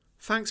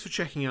Thanks for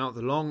checking out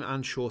the Long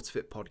and Short of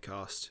It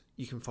podcast.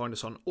 You can find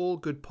us on all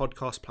good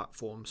podcast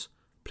platforms.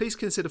 Please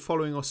consider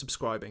following or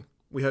subscribing.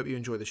 We hope you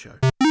enjoy the show.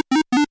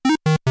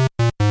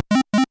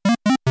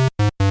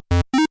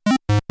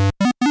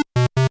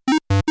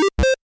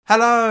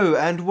 Hello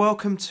and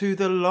welcome to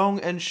the Long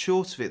and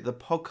Short of It, the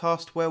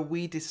podcast where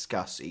we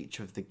discuss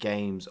each of the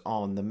games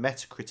on the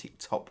Metacritic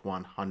Top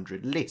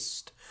 100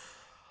 list.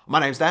 My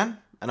name's Dan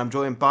and I'm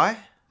joined by...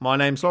 My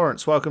name's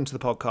Lawrence. Welcome to the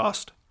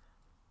podcast.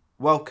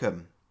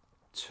 Welcome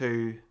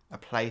to a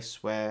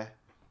place where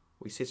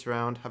we sit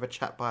around, have a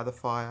chat by the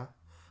fire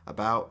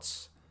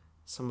about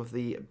some of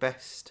the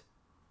best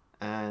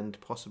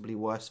and possibly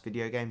worst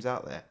video games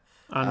out there.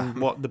 And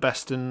what the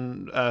best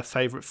and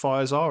favourite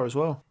fires are as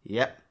well.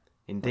 Yep,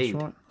 indeed.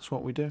 That's right. That's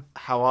what we do.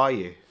 How are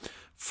you?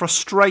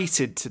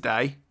 Frustrated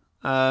today.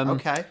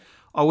 Okay.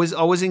 I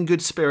was in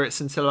good spirits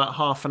until about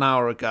half an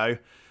hour ago,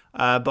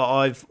 but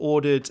I've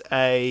ordered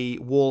a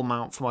wall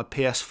mount for my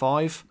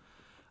PS5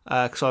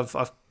 because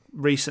I've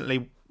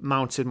recently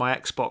mounted my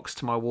Xbox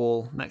to my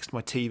wall next to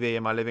my TV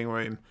in my living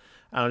room,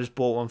 and I just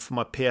bought one for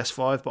my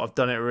PS5, but I've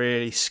done it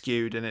really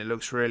skewed and it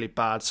looks really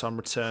bad, so I'm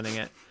returning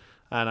it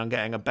and I'm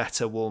getting a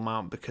better wall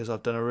mount because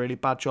I've done a really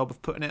bad job of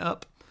putting it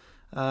up.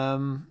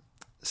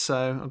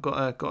 So I've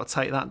got to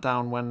take that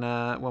down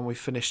when we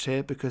finished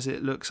here because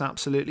it looks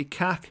absolutely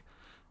cack.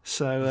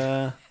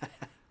 So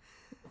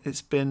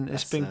it's been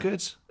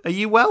good. Are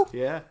you well?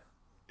 Yeah,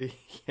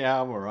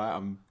 I'm alright.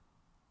 I'm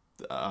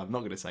not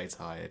going to say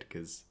tired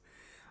because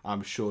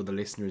I'm sure the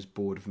listener is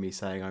bored of me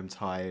saying I'm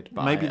tired.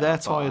 But maybe they're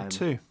tired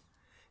too.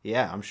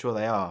 Yeah, I'm sure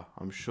they are.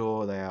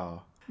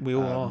 We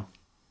all are.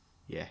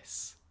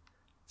 Yes.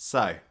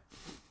 So,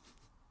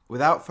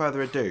 without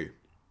further ado,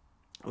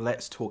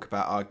 let's talk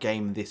about our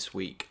game this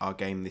week. Our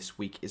game this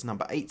week is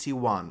number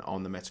 81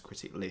 on the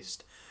Metacritic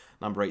list.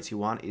 Number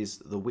 81 is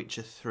The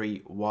Witcher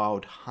 3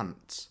 Wild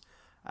Hunt,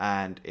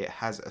 and it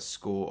has a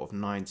score of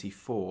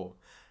 94.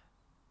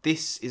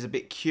 This is a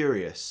bit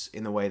curious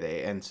in the way that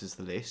it enters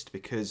the list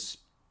because,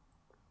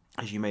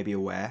 as you may be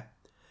aware,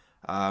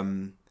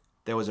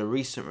 there was a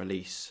recent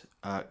release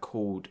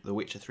called The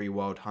Witcher 3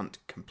 Wild Hunt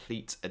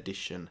Complete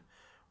Edition,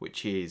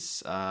 which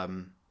is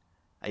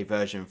a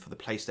version for the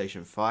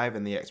PlayStation 5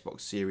 and the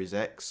Xbox Series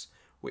X,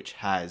 which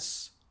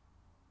has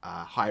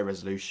high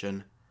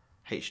resolution,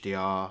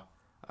 HDR,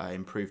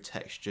 improved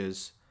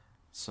textures,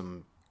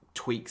 some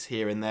tweaks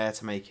here and there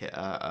to make it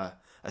a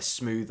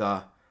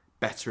smoother,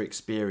 better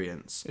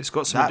experience. It's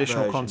got some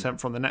additional content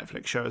from the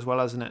Netflix show as well,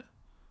 hasn't it?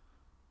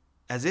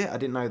 Has it? I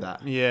didn't know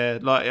that. Yeah,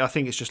 I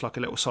think it's just like a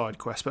little side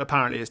quest, but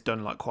apparently it's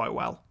done quite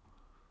well.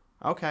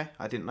 Okay,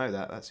 I didn't know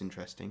that. That's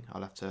interesting.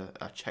 I'll have to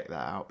check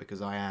that out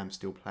because I am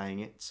still playing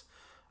it.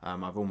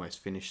 I've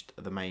almost finished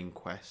the main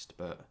quest,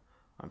 but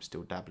I'm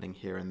still dabbling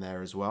here and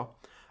there as well.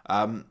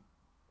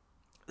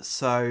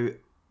 So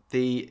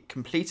the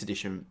complete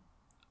edition,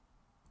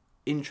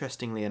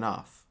 interestingly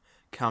enough,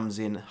 comes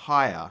in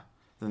higher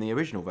than the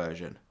original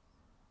version.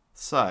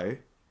 So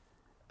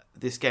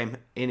this game,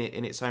 in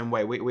its own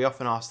way, we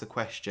often ask the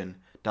question,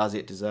 does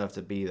it deserve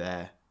to be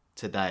there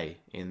today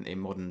in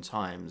modern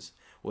times?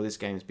 Well, this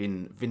game's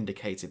been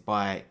vindicated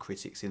by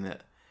critics in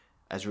that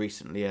as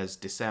recently as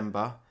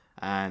December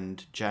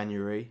and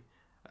January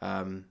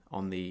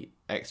on the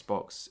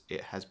Xbox,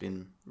 it has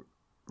been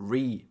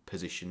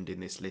repositioned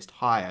in this list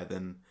higher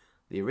than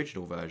the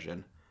original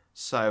version.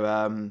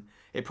 So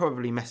it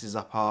probably messes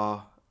up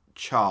our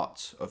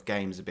chart of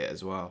games a bit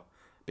as well,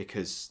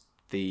 because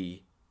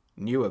the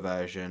newer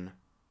version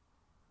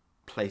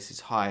places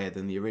higher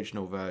than the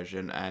original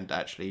version and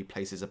actually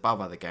places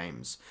above other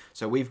games.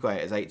 So we've got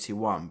it as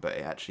 81, but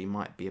it actually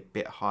might be a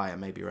bit higher,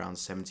 maybe around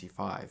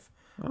 75.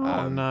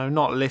 Oh no,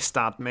 not list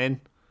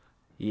admin.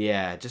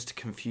 Yeah, just to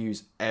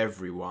confuse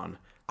everyone.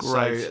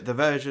 Great. So the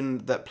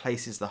version that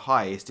places the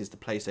highest is the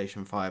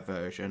PlayStation 5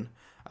 version.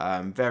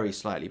 Very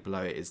slightly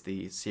below it is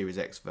the Series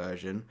X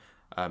version.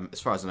 As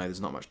far as I know,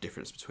 there's not much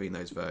difference between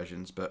those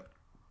versions, but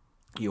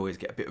you always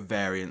get a bit of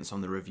variance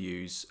on the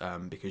reviews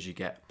because you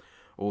get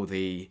all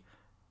the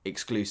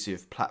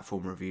exclusive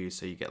platform reviews.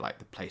 So you get like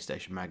the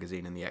PlayStation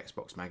Magazine and the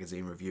Xbox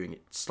Magazine reviewing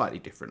it slightly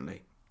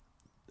differently.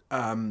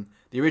 The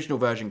original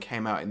version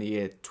came out in the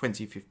year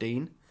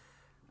 2015,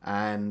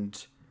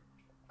 and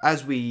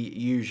as we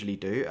usually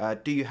do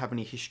you have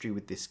any history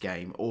with this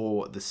game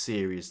or the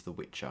series The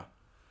Witcher?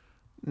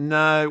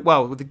 No,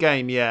 well, with the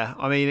game, yeah.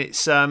 I mean,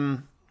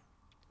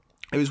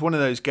 it was one of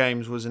those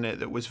games, wasn't it,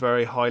 that was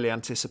very highly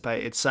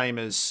anticipated, same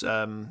as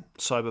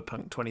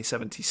Cyberpunk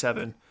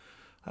 2077,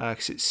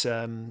 because it's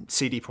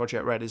CD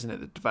Projekt Red, isn't it,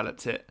 that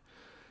developed it?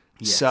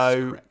 Yes,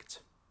 so correct.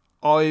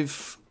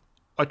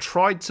 I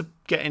tried to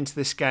get into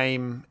this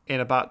game in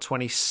about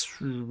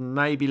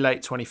maybe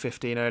late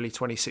 2015, early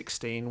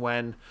 2016,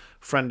 when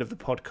a friend of the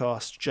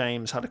podcast,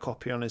 James, had a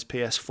copy on his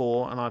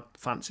PS4 and I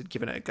fancied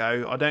giving it a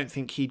go. I don't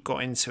think he'd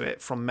got into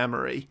it from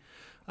memory,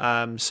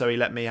 so he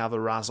let me have a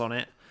raz on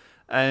it.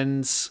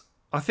 And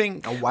I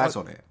think... A waz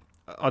on it?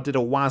 I did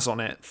a waz on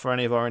it for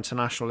any of our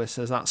international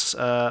listeners. That's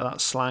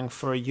slang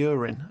for a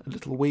urine, a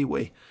little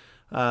wee-wee.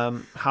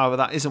 However,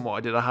 that isn't what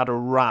I did. I had a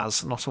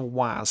Raz, not a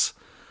Waz.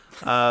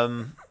 So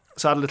I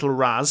had a little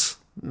Raz,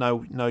 no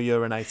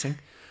urinating.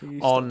 Can you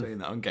stop doing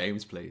that on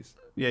games, please?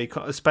 Yeah, you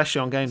can't, especially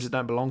on games that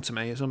don't belong to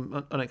me. It's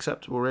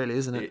unacceptable, really,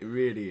 isn't it? It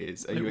really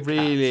is. Are you a cat? It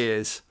really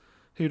is.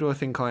 Who do I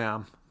think I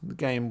am? The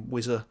game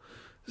whizzer.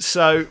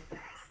 So,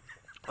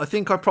 I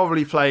think I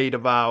probably played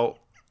about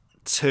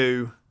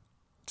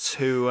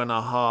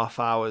 2.5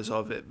 hours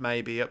of it,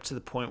 maybe, up to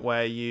the point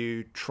where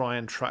you try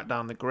and track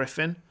down the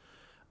Griffin.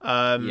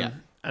 Yeah.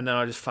 And then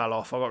I just fell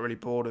off. I got really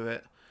bored of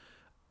it.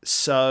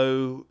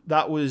 So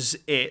that was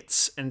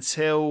it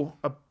until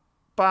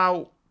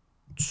about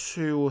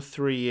 2 or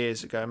 3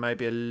 years ago,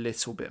 maybe a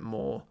little bit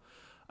more.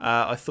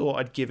 I thought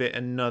I'd give it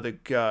another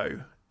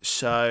go.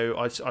 So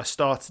I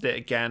started it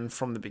again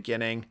from the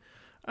beginning.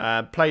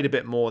 Played a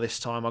bit more this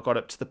time. I got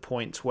up to the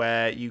point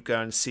where you go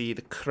and see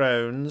the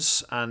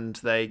crones and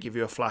they give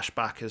you a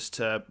flashback as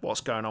to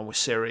what's going on with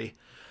Ciri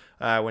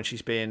when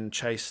she's being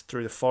chased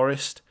through the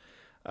forest.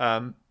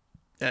 And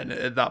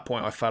at that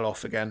point I fell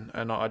off again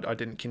and I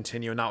didn't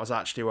continue, and that was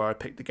actually where I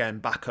picked the game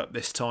back up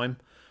this time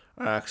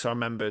because I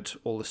remembered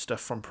all the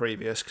stuff from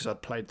previous because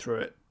I'd played through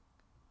it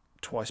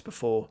twice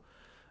before.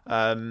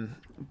 But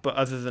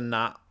other than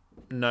that,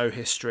 no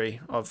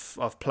history.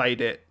 I've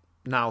played it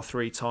now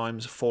 3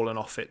 times, fallen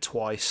off it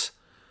twice,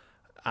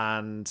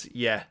 and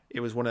yeah, it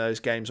was one of those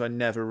games I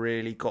never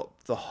really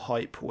got the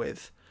hype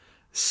with.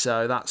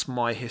 So that's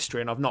my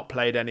history, and I've not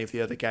played any of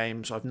the other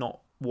games. I've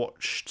not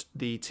watched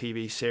the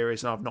TV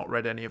series, and I've not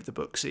read any of the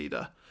books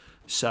either.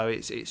 So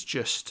it's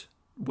just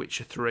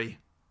Witcher 3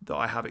 that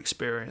I have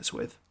experience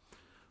with.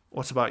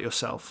 What about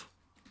yourself?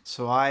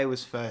 So I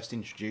was first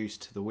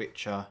introduced to The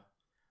Witcher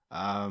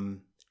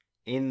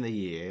in the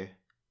year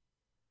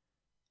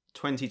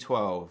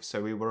 2012.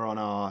 So we were on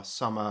our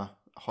summer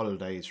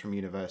holidays from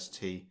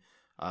university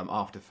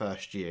after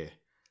first year,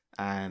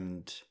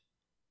 and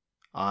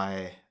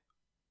I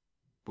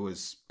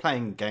was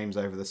playing games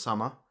over the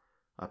summer.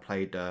 I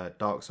played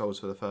Dark Souls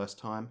for the first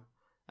time,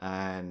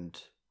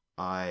 and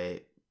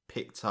I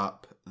picked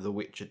up The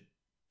Witcher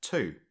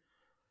 2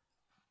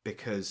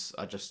 because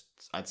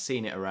I'd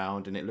seen it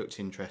around and it looked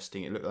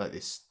interesting. It looked like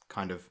this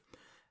kind of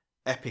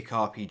epic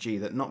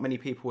RPG that not many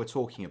people were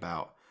talking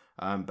about,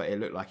 but it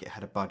looked like it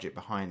had a budget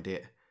behind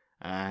it.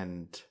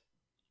 And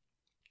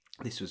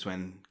this was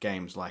when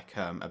games like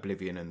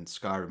Oblivion and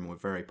Skyrim were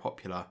very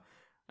popular,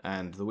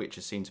 and The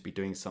Witcher seemed to be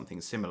doing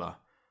something similar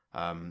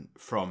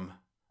from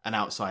an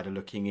outsider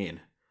looking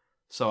in.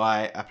 So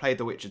I played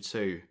The Witcher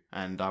 2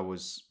 and I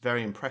was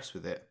very impressed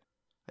with it.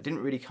 I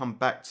didn't really come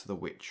back to The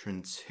Witcher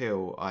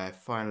until I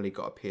finally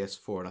got a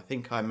PS4, and I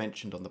think I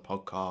mentioned on the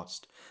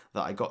podcast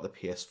that I got the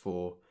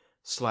PS4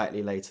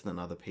 slightly later than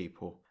other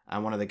people.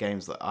 And one of the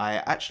games that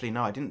I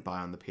didn't buy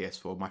on the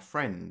PS4. My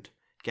friend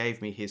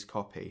gave me his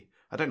copy.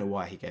 I don't know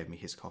why he gave me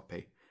his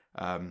copy,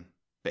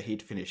 but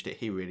he'd finished it.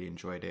 He really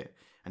enjoyed it,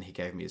 and he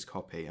gave me his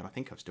copy. And I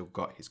think I've still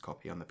got his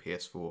copy on the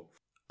PS4.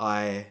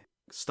 I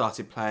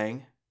started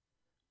playing,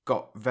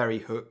 got very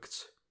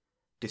hooked,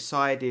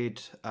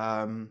 decided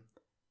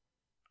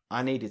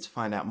I needed to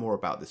find out more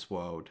about this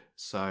world.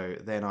 So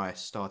then I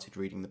started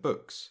reading the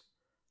books.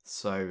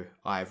 So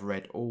I've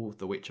read all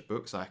the Witcher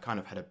books. I kind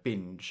of had a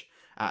binge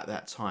at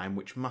that time,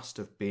 which must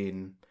have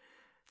been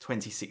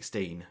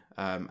 2016,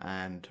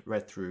 and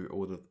read through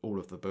all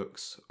of the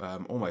books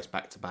almost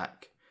back to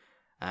back.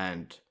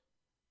 And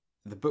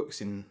the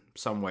books in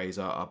some ways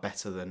are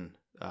better than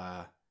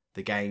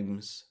the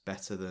games,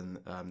 better than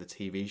the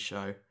TV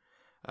show.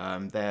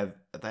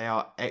 They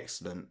are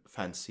excellent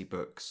fantasy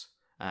books,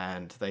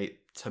 and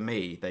to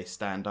me they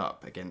stand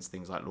up against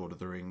things like Lord of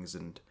the Rings,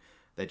 and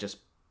they're just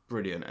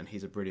brilliant. And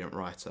he's a brilliant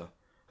writer,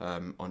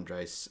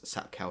 Andrzej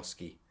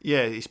Sapkowski.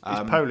 Yeah, he's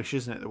Polish,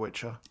 isn't it, The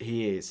Witcher?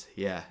 He is,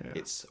 yeah.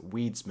 It's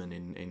Wiedźmin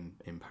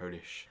in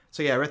Polish.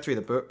 So yeah, I read through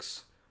the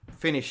books,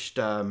 finished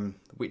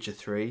Witcher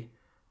 3,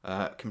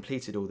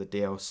 completed all the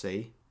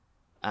DLC,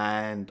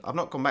 and I've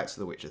not gone back to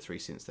The Witcher 3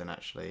 since then,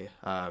 actually.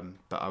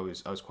 But I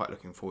was quite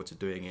looking forward to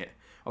doing it.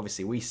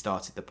 Obviously, we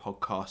started the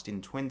podcast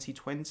in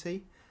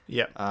 2020.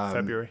 Yeah,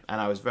 February.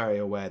 And I was very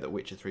aware that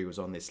Witcher 3 was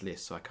on this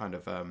list, so I kind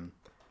of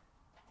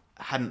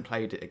hadn't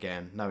played it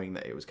again, knowing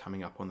that it was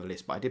coming up on the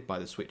list. But I did buy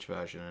the Switch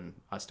version, and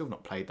I still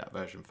not played that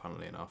version,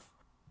 funnily enough.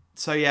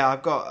 So yeah,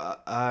 I've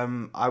got.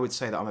 I would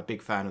say that I'm a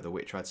big fan of The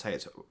Witcher. I'd say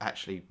it's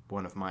actually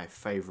one of my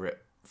favourite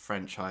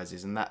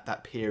franchises, and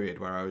that period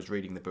where I was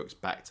reading the books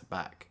back to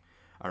back,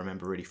 I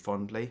remember really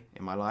fondly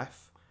in my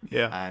life.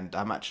 Yeah. And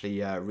I'm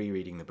actually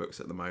rereading the books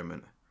at the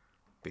moment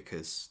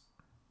because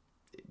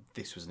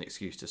this was an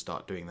excuse to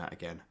start doing that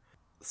again.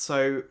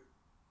 So,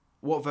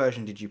 what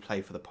version did you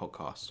play for the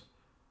podcast?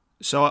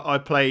 So I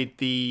played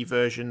the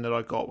version that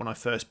I got when I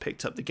first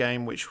picked up the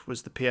game, which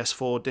was the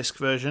PS4 disc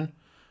version.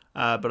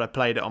 But I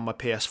played it on my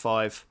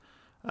PS5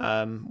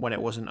 when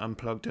it wasn't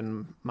unplugged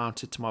and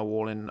mounted to my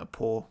wall in a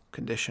poor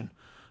condition.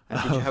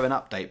 And did you have an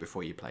update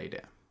before you played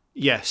it?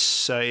 Yes,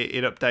 so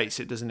it updates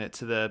it, doesn't it,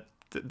 to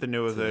the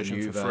newer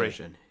version for free.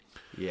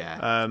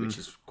 Yeah, which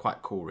is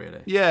quite cool,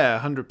 really.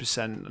 Yeah,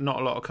 100%. Not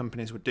a lot of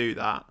companies would do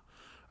that.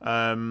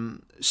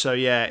 So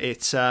yeah,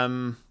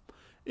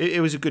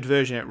 it was a good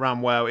version. It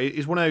ran well.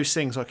 It's one of those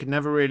things I could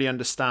never really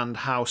understand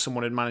how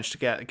someone had managed to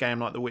get a game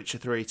like The Witcher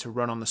 3 to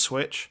run on the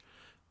Switch,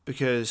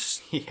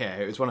 because Yeah,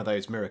 it was one of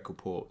those miracle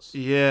ports.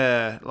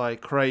 yeah,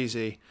 like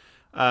crazy.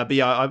 But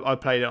yeah, I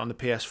played it on the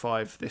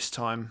PS5 this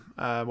time.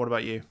 What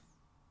about you?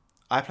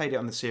 I played it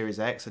on the Series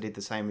X. I did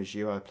the same as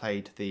you. I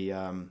played the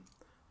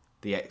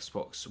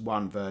Xbox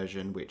One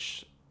version,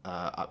 which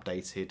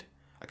updated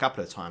a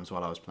couple of times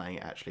while I was playing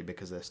it, actually,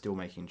 because they're still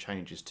making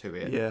changes to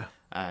it. Yeah,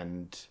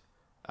 And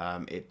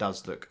it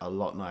does look a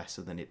lot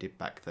nicer than it did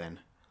back then.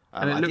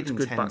 and it looked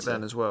good back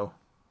then as well.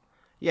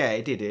 Yeah,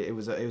 it did. It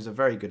was a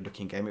very good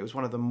looking game. It was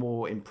one of the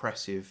more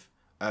impressive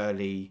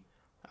early,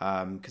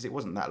 because it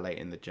wasn't that late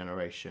in the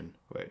generation.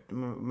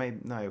 Maybe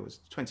no, it was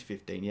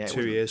 2015. Yeah, it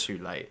 2 years too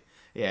late.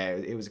 Yeah,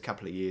 it was a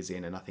couple of years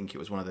in, and I think it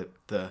was one of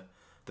the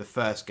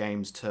first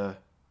games to,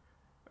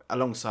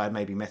 alongside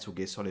maybe Metal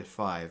Gear Solid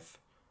 5,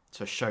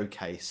 to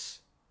showcase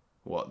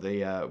what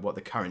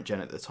the current gen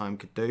at the time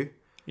could do.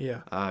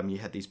 Yeah. You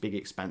had these big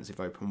expansive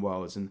open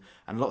worlds, and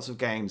lots of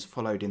games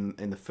followed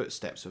in the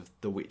footsteps of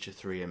The Witcher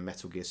 3 and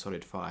Metal Gear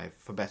Solid 5,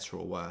 for better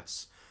or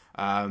worse.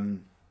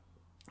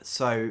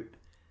 So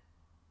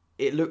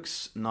it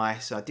looks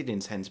nice. I did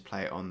intend to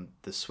play it on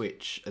the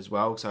Switch as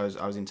well, because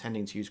I was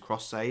intending to use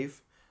cross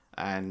save,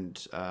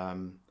 and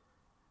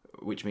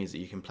which means that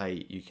you can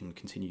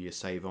continue your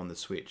save on the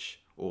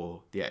Switch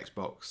or the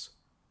Xbox.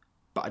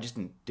 But I just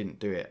didn't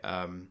do it.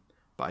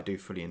 But I do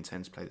fully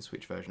intend to play the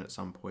Switch version at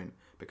some point,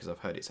 because I've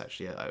heard it's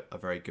actually a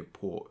very good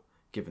port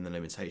given the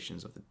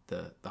limitations of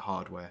the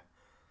hardware.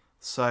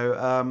 So,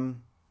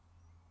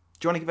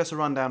 do you want to give us a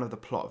rundown of the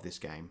plot of this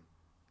game?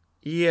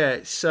 Yeah,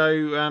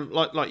 so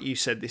like you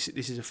said, this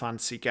is a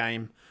fantasy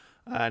game,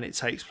 and it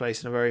takes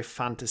place in a very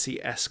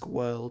fantasy-esque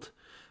world.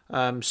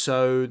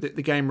 So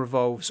the game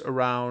revolves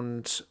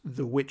around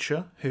the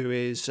Witcher, who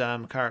is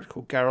a character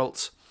called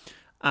Geralt,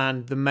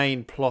 and the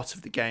main plot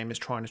of the game is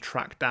trying to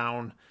track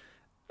down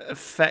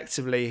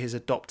effectively his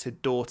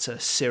adopted daughter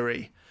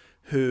Ciri,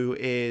 who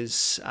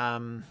is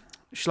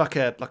she's like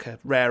a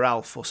rare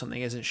elf or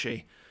something, isn't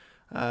she?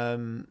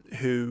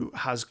 Who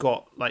has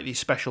got like these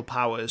special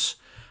powers.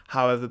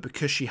 However,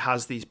 because she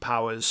has these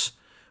powers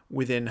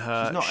within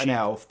her, she's not an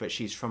elf, but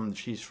she's from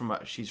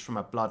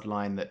a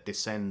bloodline that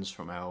descends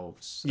from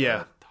elves.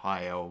 Yeah,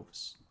 high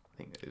elves, I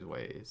think is the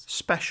way it is.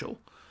 Special.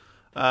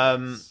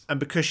 Yes. And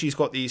because she's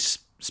got these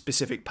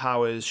specific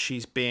powers,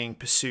 she's being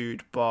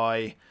pursued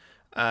by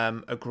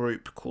a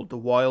group called the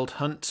Wild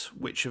Hunt,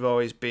 which have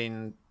always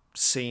been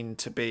seen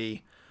to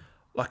be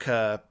like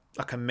a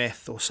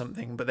myth or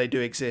something, but they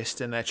do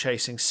exist, and they're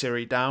chasing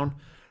Ciri down.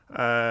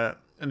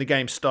 And the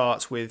game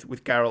starts with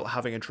Geralt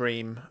having a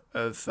dream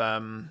of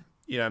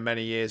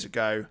many years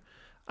ago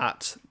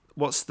at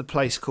what's the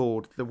place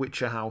called? The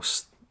Witcher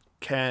House,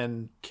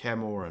 Kaer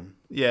Morhen.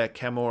 Yeah,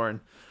 Kaer Morhen.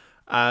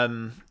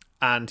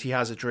 And he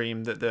has a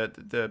dream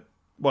that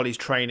while he's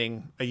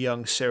training a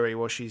young Ciri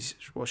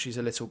while she's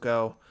a little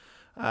girl,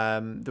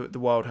 the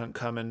Wild Hunt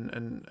come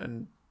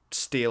and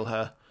steal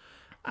her,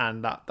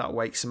 and that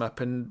wakes him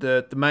up. And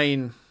the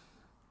main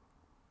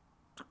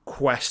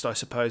quest, I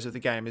suppose, of the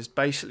game is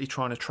basically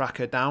trying to track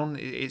her down.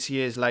 It's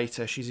years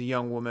later. She's a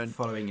young woman,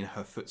 following in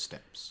her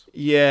footsteps.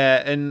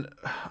 Yeah, and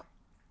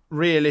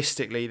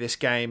realistically, this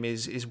game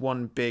is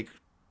one big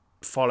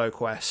follow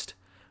quest.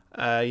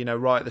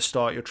 Right at the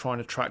start, you're trying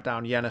to track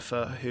down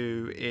Yennefer,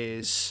 who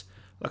is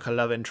like a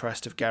love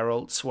interest of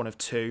Geralt's, one of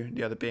two,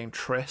 the other being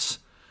Triss,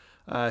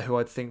 who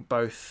I think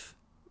both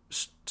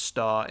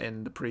star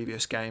in the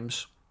previous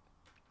games.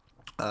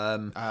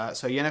 So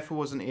Yennefer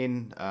wasn't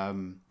in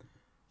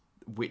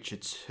Witcher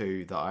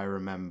 2 that I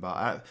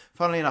remember.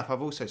 Funnily enough,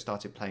 I've also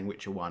started playing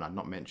Witcher 1. I'd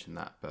not mentioned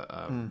that, but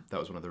that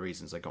was one of the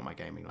reasons I got my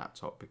gaming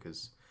laptop,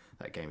 because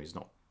that game is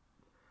not...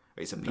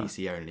 It's a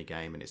PC-only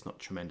game, and it's not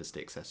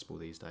tremendously accessible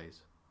these days.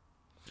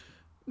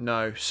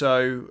 No.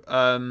 So,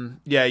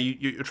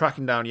 you're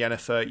tracking down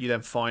Yennefer. You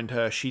then find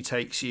her. She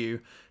takes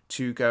you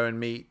to go and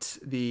meet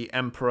the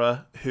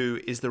Emperor, who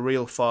is the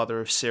real father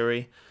of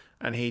Ciri,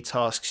 and he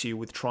tasks you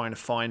with trying to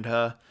find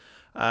her.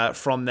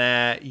 From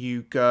there,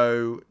 you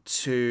go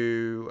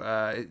to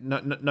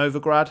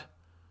Novigrad,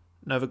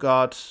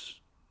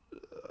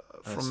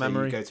 from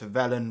memory. You go to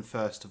Velen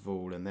first of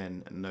all, and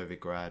then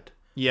Novigrad.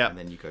 Yeah. And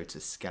then you go to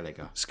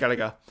Skellige.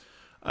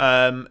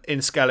 In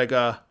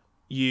Skellige,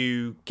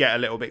 you get a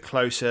little bit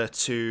closer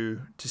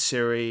to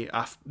Ciri.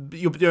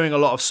 You're doing a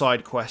lot of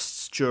side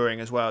quests during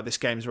as well. This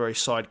game's very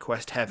side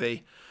quest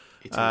heavy.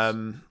 It is.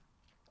 And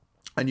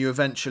you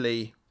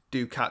eventually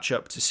do catch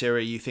up to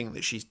Ciri. You think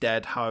that she's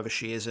dead, however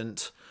she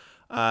isn't.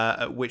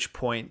 At which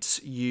point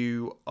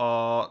you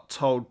are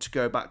told to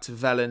go back to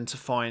Velen to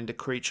find a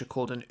creature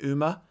called an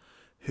Uma,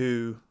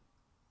 who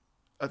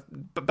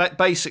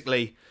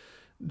basically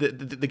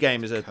the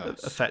game is a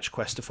fetch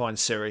quest to find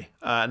Ciri,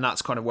 and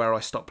that's kind of where I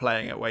stopped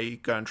playing it, where you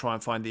go and try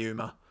and find the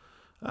Uma.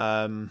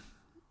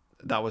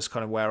 That was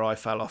kind of where I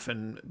fell off,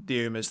 and the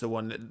Uma is the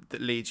one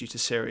that leads you to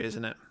Ciri,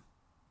 isn't it?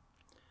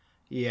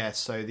 Yeah,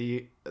 so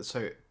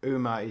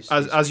Uma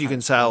As you can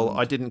tell, transformed.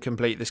 I didn't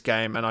complete this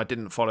game and I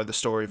didn't follow the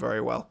story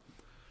very well.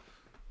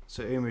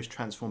 So Uma is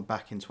transformed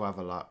back into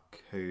Avalok,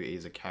 who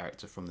is a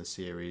character from the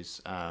series,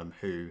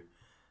 who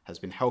has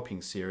been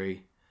helping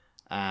Ciri,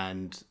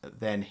 and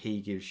then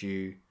he gives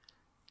you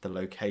the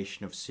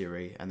location of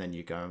Ciri, and then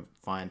you go and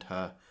find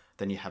her.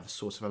 Then you have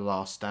sort of a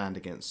last stand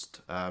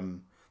against the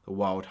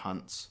Wild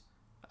Hunts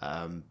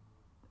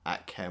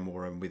at Kaer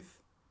Morhen with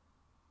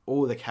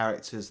all the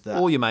characters that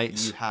All your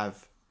mates. you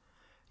have.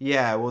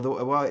 Yeah,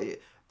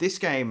 this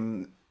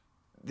game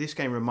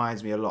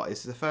reminds me a lot. This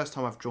is the first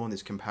time I've drawn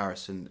this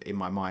comparison in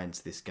my mind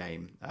to this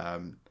game.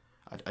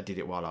 I did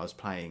it while I was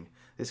playing.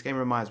 This game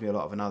reminds me a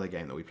lot of another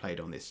game that we played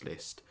on this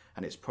list,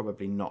 and it's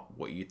probably not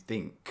what you'd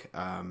think.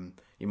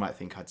 You might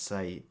think I'd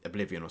say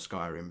Oblivion or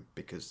Skyrim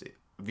because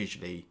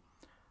visually,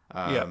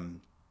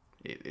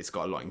 it's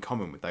got a lot in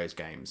common with those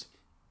games.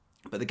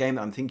 But the game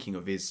that I'm thinking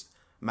of is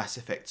Mass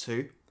Effect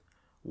 2,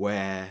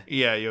 where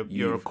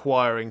you're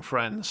acquiring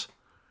friends.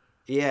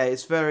 Yeah,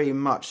 it's very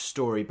much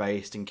story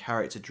based and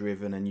character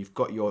driven, and you've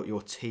got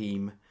your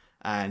team,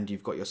 and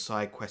you've got your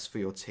side quests for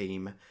your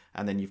team,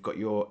 and then you've got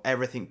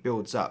everything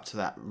builds up to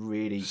that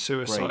really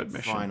Suicide great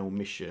mission. final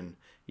mission.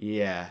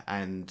 Yeah,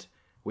 and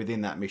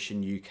within that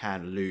mission you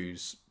can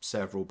lose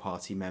several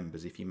party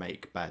members if you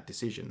make bad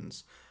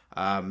decisions.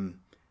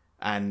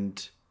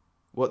 And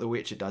what The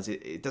Witcher does,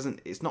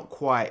 it's not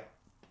quite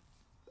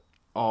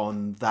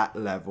on that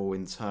level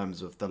in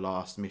terms of the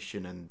last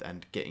mission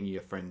and getting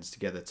your friends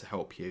together to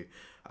help you.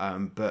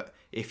 But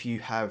if you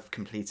have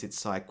completed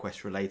side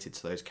quests related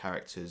to those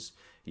characters,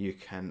 you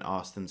can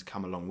ask them to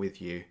come along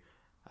with you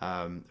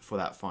for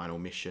that final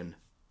mission.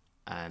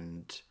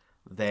 And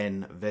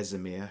then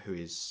Vesemir, who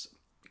is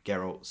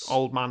Geralt's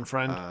old man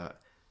friend,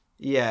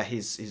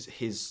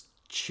 his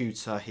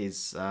tutor,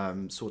 his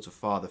sort of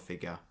father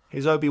figure,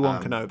 his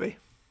Obi-Wan Kenobi.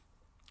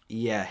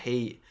 Yeah,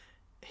 he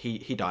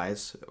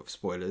dies.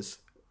 Spoilers.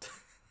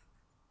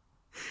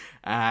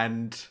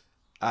 And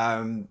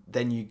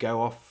then you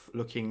go off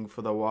looking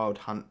for the Wild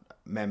Hunt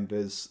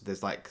members.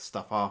 There's like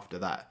stuff after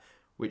that,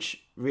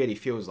 which really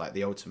feels like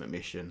the ultimate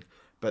mission.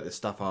 But the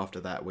stuff after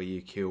that where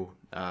you kill.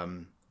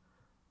 So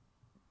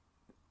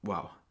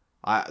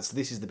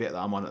this is the bit that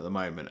I'm on at the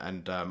moment,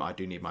 and I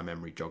do need my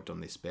memory jogged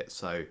on this bit.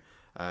 So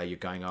you're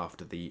going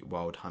after the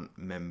Wild Hunt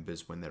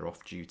members when they're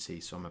off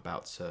duty. So I'm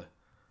about to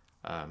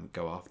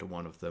go after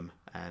one of them,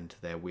 and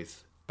they're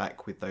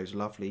back with those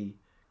lovely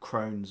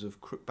crones of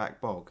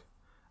Crookback Bog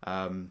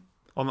on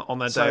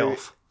their day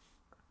off.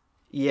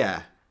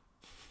 Yeah,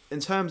 in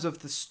terms of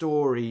the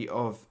story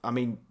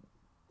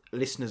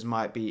listeners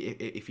might be,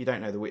 if you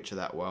don't know The Witcher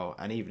that well,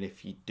 and even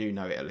if you do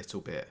know it a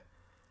little bit,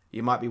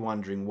 you might be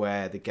wondering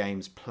where the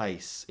game's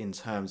place in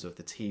terms of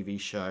the TV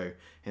show,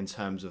 in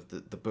terms of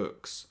the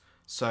books.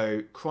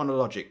 So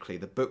chronologically,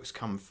 the books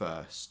come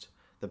first.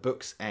 The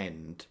books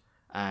end.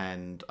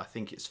 And I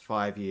think it's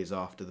 5 years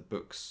after the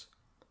books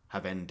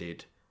have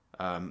ended,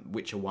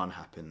 Witcher 1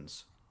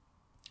 happens.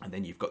 And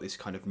then you've got this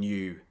kind of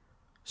new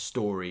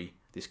story,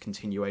 this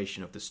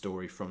continuation of the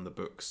story from the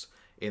books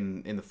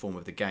in the form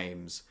of the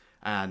games.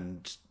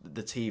 And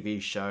the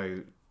TV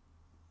show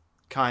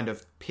kind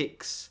of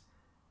picks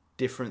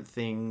different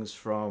things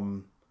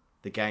from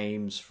the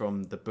games,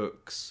 from the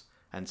books,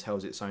 and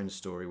tells its own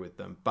story with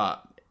them.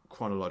 But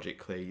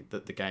chronologically, the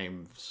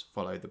games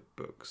follow the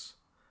books.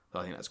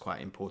 I think that's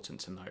quite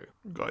important to know.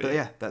 But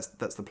yeah, that's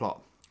the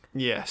plot.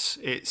 Yes,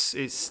 it's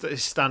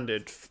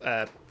standard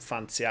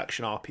fantasy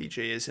action RPG,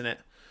 isn't it?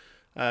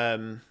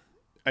 And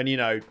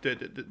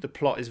the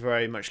plot is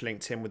very much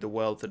linked in with the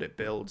world that it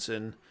builds,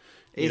 and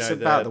it's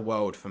about the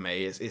world for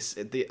me. It's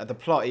the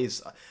plot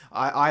is.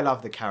 I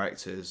love the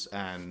characters,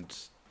 and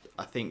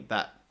I think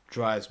that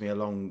drives me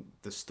along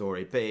the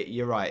story. But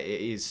you're right,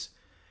 it's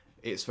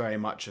very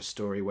much a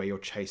story where you're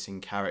chasing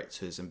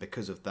characters, and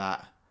because of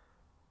that,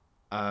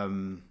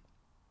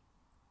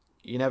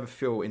 you never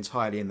feel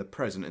entirely in the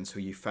present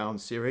until you found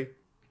Ciri.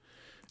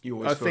 You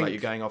always feel like you're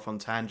going off on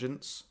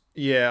tangents.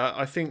 Yeah,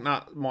 I think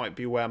that might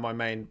be where my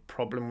main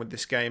problem with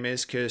this game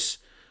is, because,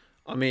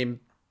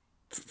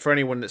 for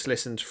anyone that's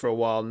listened for a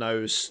while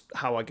knows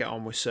how I get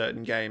on with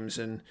certain games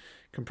and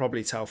can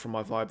probably tell from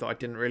my vibe that I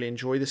didn't really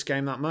enjoy this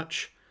game that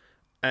much.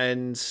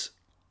 And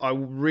I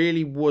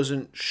really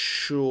wasn't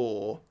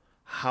sure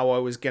how I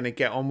was going to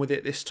get on with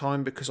it this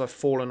time because I've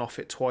fallen off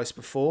it twice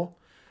before.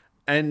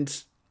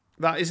 And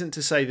that isn't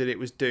to say that it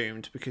was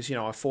doomed, because,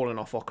 I've fallen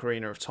off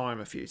Ocarina of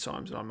Time a few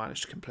times and I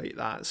managed to complete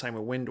that. Same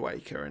with Wind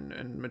Waker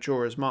and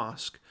Majora's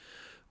Mask.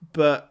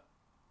 But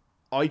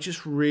I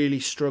just really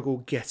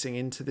struggle getting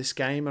into this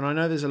game. And I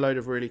know there's a load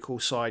of really cool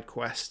side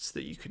quests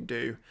that you can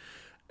do.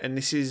 And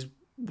this is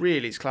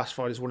really, it's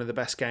classified as one of the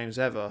best games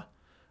ever.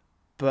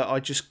 But I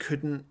just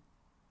couldn't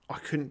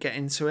get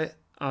into it.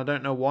 I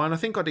don't know why. And I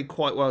think I did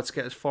quite well to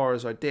get as far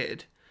as I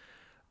did.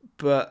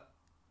 But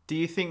do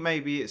you think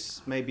maybe it's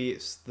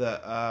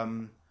that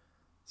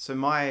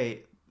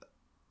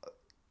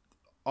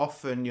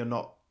often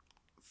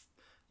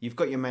you've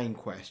got your main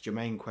quest. Your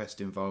main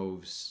quest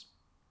involves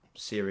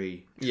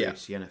Ciri,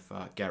 Triss,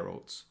 Yennefer,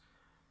 Geralt.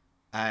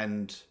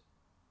 and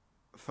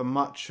for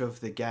much of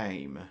the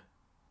game,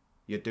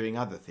 you're doing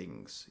other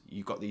things.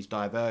 You've got these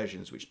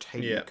diversions which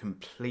take you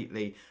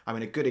completely. I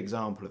mean, a good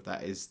example of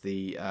that is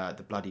the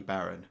Bloody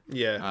Baron,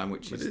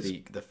 which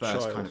is the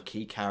first kind of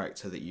key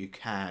character that you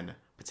can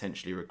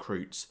potentially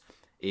recruit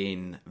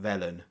in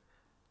Velen,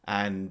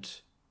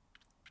 and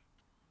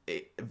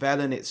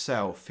Velen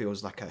itself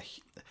feels like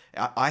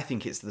I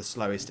think it's the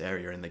slowest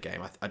area in the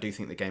game. I do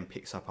think the game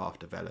picks up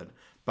after Velen,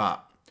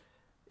 but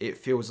it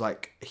feels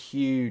like a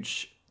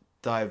huge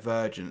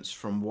divergence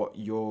from what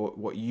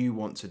you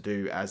want to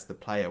do as the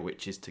player,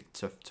 which is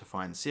to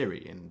find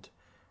Ciri, and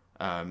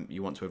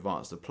you want to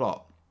advance the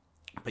plot,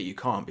 but you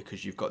can't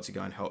because you've got to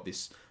go and help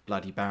this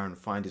Bloody Baron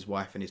find his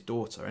wife and his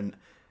daughter, and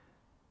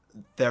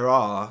there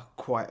are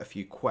quite a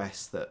few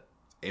quests that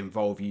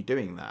involve you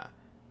doing that,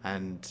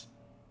 and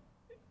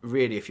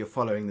really if you're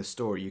following the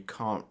story you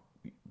can't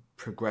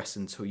progress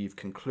until you've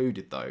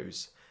concluded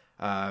those.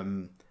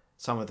 Some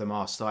of them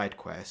are side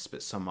quests,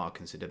 but some are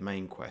considered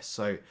main quests,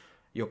 so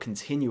you're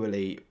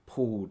continually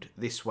pulled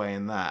this way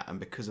and that, and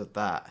because of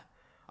that,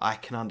 I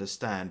can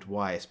understand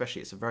why,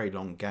 especially it's a very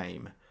long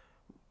game,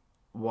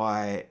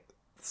 why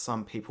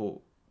some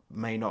people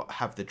may not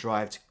have the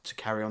drive to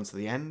carry on to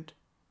the end.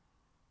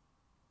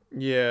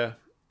 Yeah,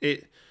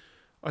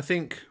 I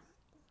think.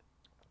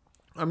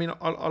 I mean,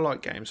 I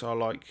like games. I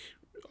like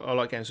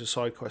games with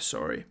side quests.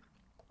 Sorry,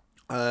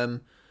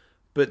 but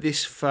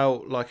this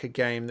felt like a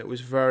game that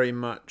was very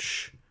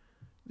much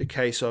the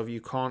case of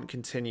you can't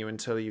continue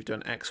until you've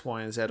done X,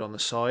 Y, and Z on the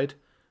side.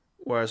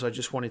 Whereas I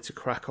just wanted to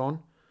crack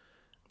on,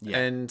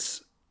 and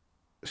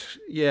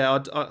I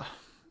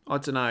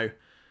don't know.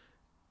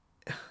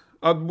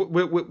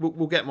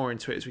 We'll get more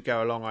into it as we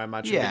go along, I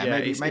imagine. Yeah,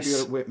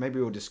 maybe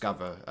we'll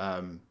discover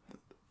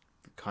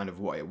kind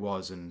of what it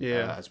was, and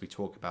as we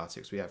talk about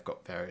it, because we have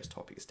got various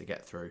topics to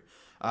get through.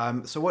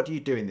 So what do you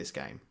do in this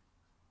game?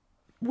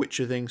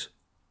 Witcher things.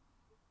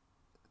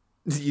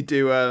 You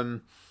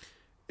do.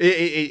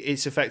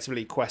 It's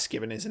effectively quest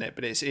given, isn't it?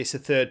 But it's a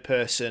third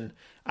person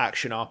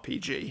action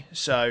RPG.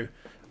 So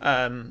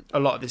a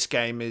lot of this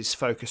game is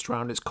focused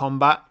around its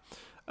combat.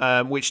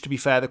 Which, to be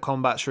fair, the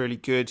combat's really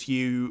good.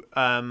 You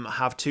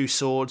have two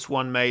swords,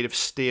 one made of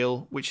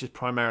steel, which is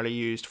primarily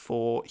used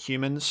for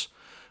humans,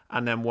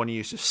 and then one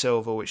used of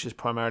silver, which is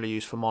primarily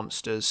used for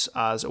monsters,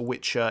 as a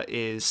Witcher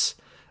is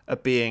a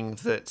being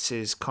that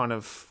is kind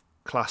of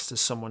classed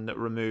as someone that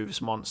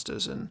removes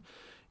monsters and,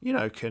 you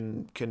know,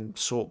 can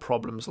sort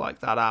problems like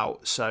that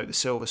out. So the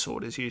silver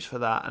sword is used for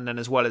that. And then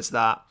as well as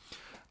that,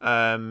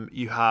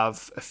 you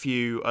have a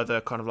few other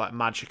kind of like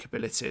magic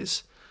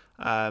abilities,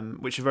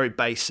 which are very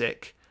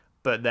basic,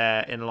 but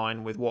they're in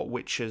line with what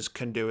Witchers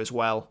can do as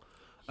well.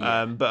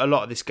 Yeah. But a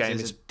lot of this game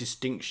is a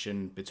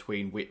distinction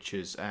between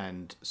Witchers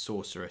and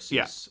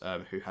sorceresses,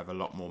 who have a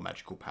lot more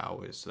magical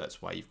powers. So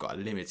that's why you've got a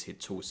limited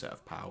tool set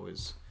of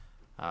powers.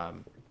 But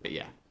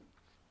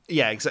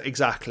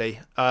exactly.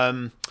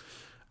 And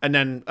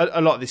then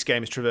a lot of this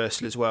game is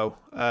traversal as well.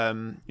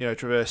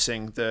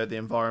 Traversing the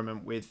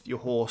environment with your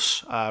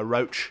horse,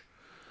 Roach.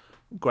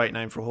 Great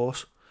name for a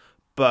horse.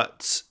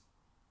 But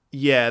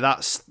yeah,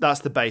 that's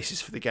the basis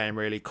for the game,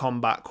 really.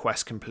 Combat,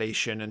 quest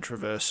completion, and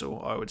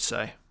traversal, I would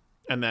say.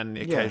 And then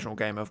the occasional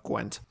game of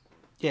Gwent.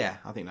 Yeah,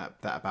 I think that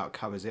about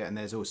covers it. And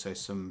there's also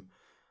some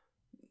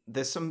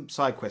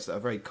side quests that are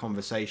very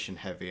conversation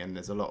heavy, and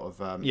there's a lot of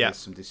there's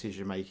some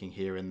decision making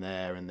here and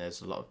there, and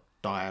there's a lot of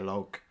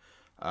dialogue.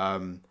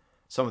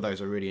 Some of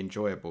those are really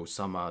enjoyable,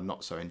 some are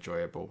not so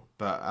enjoyable.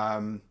 But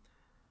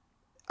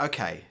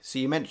okay, so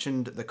you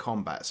mentioned the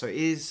combat. So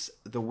is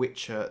The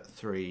Witcher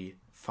 3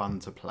 fun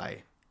to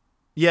play?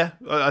 Yeah,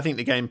 I think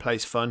the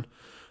gameplay's fun.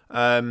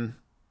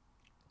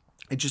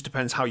 It just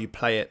depends how you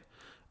play it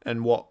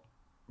and what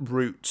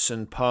routes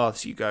and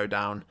paths you go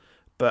down.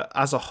 But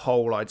as a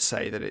whole, I'd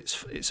say that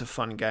it's a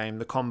fun game.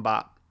 The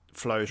combat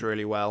flows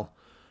really well,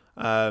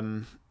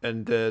 and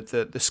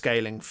the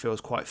scaling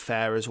feels quite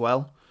fair as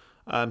well.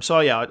 So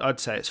yeah, I'd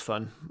say it's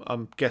fun.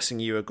 I'm guessing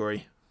you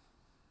agree.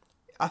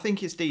 I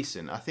think it's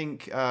decent. I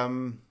think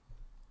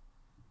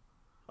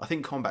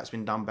combat's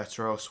been done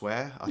better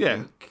elsewhere. I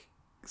think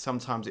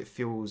sometimes it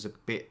feels a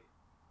bit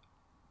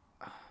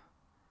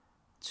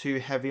too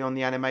heavy on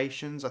the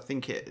animations. I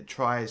think it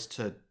tries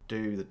to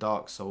do the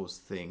Dark Souls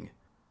thing,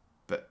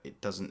 but it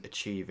doesn't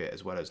achieve it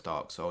as well as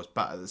Dark Souls.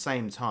 But at the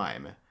same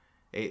time,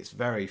 it's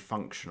very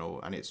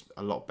functional, and it's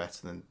a lot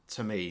better than,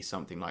 to me,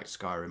 something like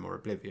Skyrim or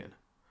Oblivion.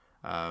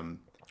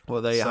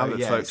 Well, there you have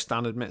it, folks.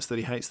 Stan admits that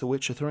he hates The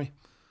Witcher 3.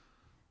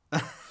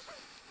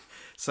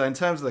 So in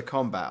terms of the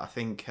combat, I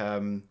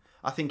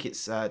think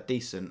it's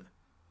decent,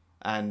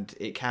 and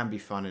it can be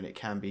fun and it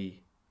can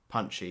be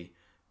punchy.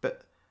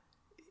 But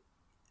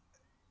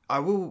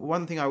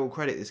one thing I will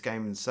credit this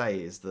game and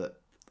say is that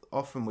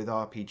often with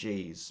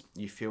RPGs,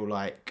 you feel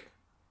like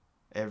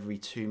every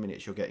 2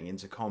 minutes you're getting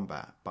into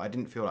combat. But I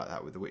didn't feel like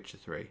that with The Witcher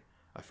 3.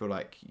 I feel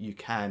like you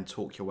can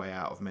talk your way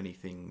out of many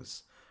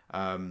things.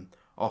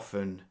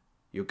 Often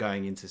you're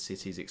going into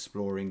cities,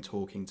 exploring,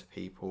 talking to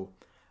people,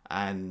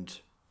 and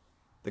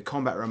the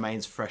combat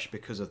remains fresh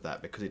because of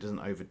that, because it doesn't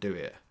overdo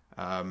it.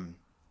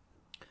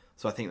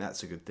 So I think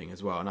that's a good thing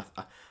as well. And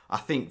I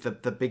think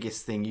the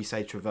biggest thing, you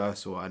say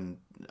traversal, and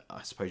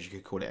I suppose you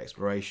could call it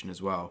exploration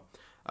as well.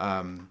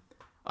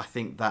 I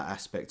think that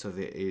aspect of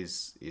it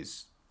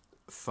is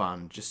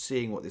fun. Just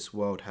seeing what this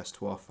world has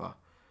to offer,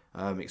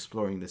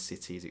 exploring the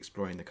cities,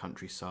 exploring the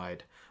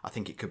countryside. I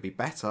think it could be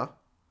better.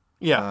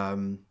 Yeah,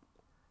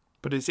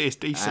 but it's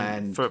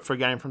decent for a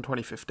game from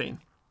 2015.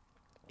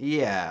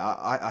 Yeah,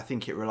 I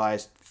think it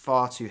relies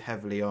far too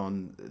heavily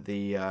on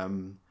the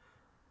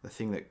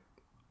thing that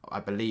I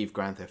believe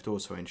Grand Theft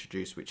Auto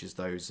introduced, which is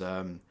those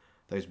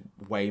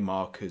way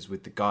markers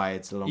with the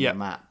guides along the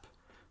map,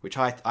 which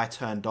I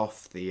turned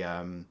off the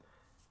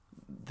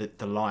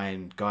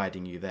line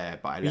guiding you there,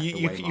 but I left the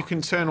way markers. You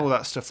can turn all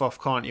that stuff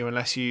off, can't you?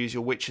 Unless you use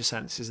your Witcher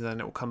senses, and then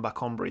it will come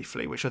back on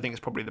briefly, which I think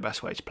is probably the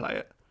best way to play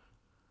it.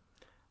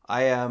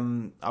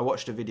 I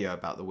watched a video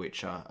about The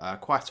Witcher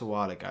quite a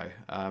while ago.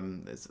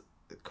 It's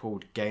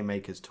called Game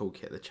Maker's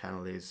Toolkit. The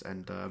channel is,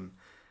 and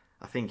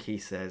I think he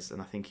says,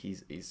 and I think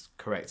he's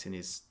correct in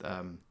his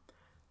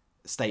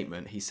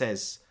statement. He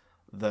says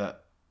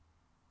that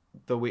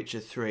The Witcher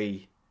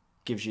 3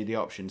 gives you the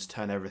option to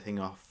turn everything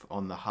off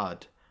on the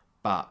HUD,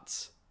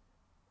 but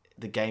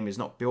the game is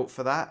not built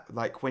for that.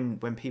 Like when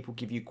people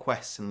give you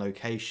quests and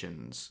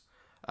locations,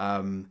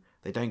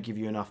 they don't give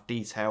you enough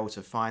detail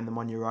to find them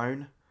on your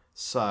own.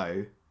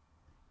 So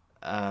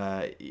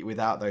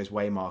without those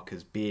way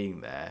markers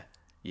being there,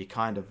 you're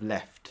kind of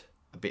left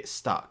a bit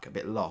stuck, a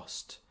bit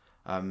lost.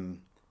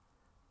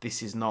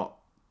 This is not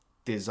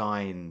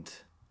designed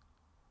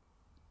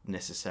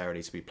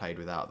necessarily to be played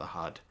without the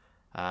HUD,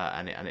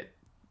 and it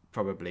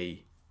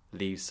probably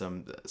leaves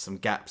some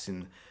gaps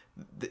in.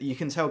 You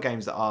can tell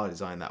games that are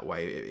designed that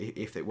way.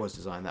 If it was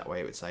designed that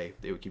way, it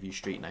would give you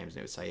street names and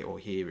it would say, "Oh,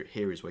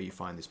 here is where you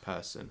find this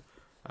person,"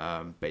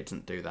 but it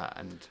doesn't do that.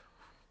 And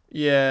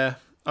yeah,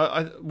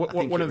 I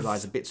think it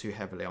relies a bit too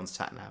heavily on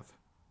sat nav.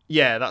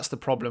 Yeah, that's the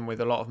problem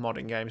with a lot of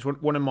modern games.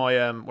 One of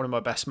my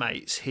best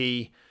mates,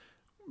 he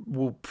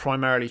will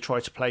primarily try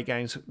to play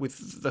games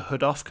with the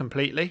HUD off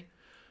completely.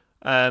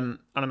 And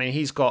I mean,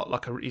 he's got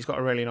a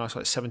really nice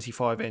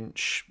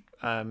 75-inch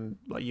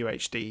like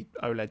UHD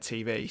OLED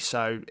TV,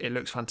 so it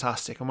looks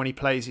fantastic. And when he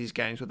plays these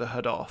games with the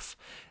HUD off,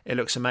 it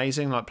looks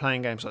amazing. Like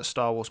playing games like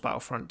Star Wars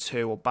Battlefront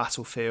 2 or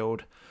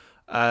Battlefield.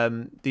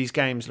 These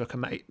games look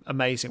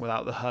amazing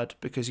without the HUD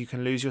because you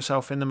can lose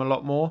yourself in them a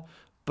lot more.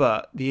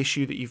 But the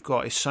issue that you've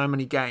got is so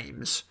many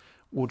games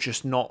will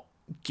just not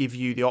give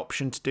you the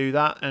option to do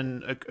that.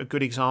 And a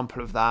good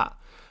example of that,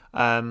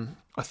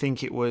 I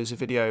think it was a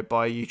video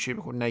by a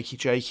YouTuber called Nakey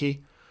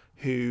Jakey,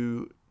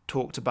 who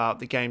talked about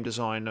the game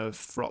design of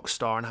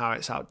Rockstar and how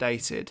it's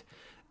outdated.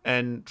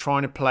 And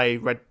trying to play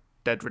Red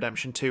Dead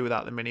Redemption 2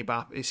 without the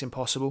minimap, it's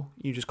impossible.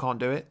 You just can't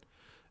do it.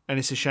 And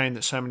it's a shame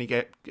that so many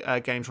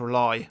games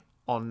rely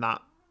on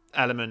that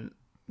element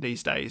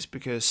these days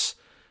because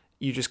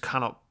you just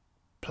cannot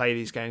play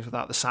these games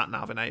without the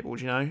sat-nav enabled,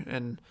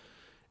 And,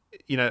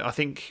 I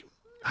think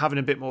having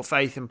a bit more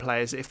faith in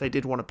players, if they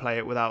did want to play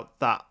it without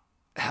that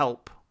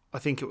help, I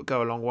think it would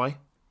go a long way.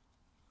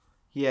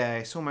 Yeah,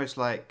 it's almost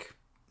like,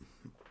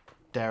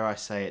 dare I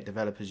say it,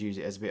 developers use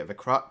it as a bit of a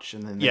crutch,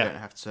 and then they don't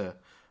have to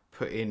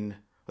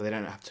they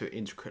don't have to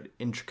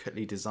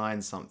intricately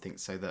design something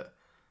so that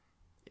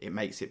it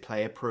makes it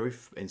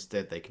player-proof.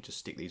 Instead, they can just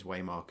stick these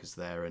way markers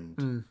there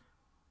and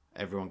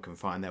everyone can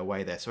find their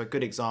way there. So a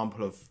good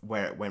example of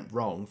where it went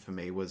wrong for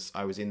me was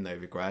I was in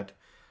Novigrad.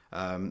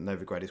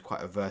 Novigrad is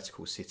quite a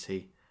vertical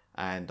city,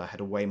 and I had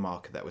a way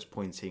marker that was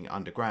pointing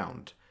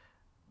underground.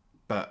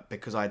 But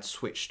because I'd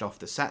switched off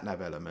the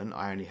sat-nav element,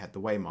 I only had the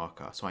way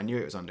marker. So I knew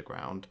it was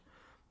underground,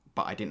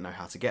 but I didn't know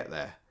how to get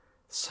there.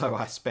 So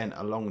I spent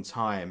a long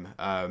time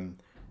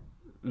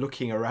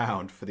looking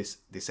around for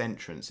this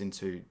entrance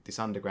into this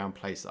underground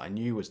place that I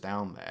knew was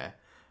down there.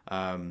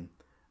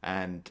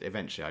 And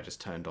eventually I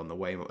just turned on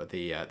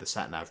the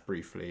sat nav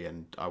briefly,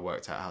 and I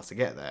worked out how to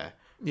get there.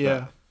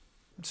 Yeah,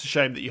 it's a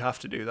shame that you have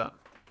to do that.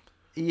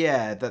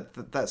 Yeah,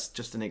 that's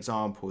just an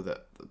example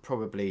that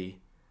probably,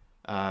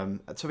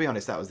 to be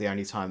honest, that was the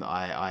only time that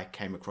I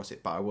came across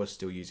it. But I was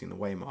still using the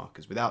way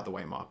markers. Without the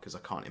way markers, I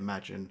can't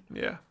imagine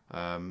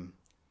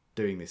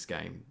doing this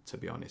game, to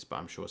be honest. But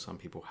I'm sure some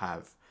people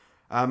have.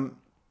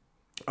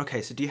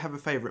 Okay, so do you have a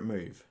favourite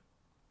move?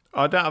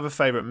 I don't have a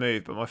favourite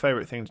move, but my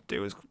favourite thing to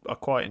do is I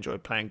quite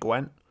enjoyed playing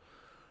Gwent.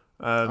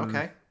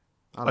 Okay.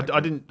 I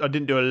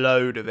didn't do a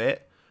load of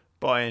it,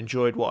 but I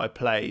enjoyed what I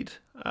played.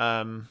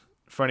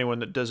 For anyone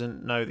that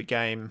doesn't know the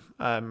game,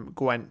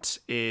 Gwent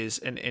is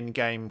an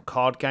in-game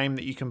card game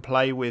that you can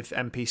play with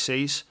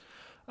NPCs,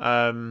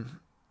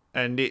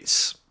 and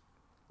it's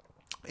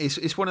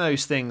one of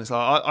those things.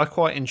 Like I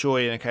quite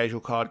enjoy an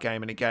occasional card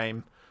game in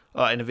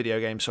a video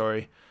game.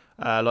 Sorry.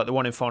 Like the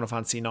one in Final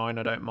Fantasy IX,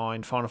 I don't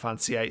mind. Final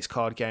Fantasy VIII's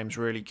card game's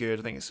really good.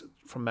 I think it's,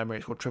 from memory,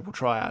 it's called Triple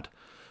Triad.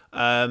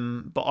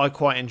 But I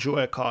quite enjoy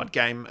a card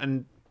game,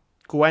 and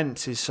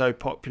Gwent is so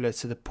popular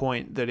to the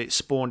point that it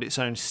spawned its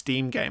own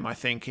Steam game, I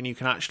think, and you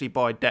can actually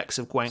buy decks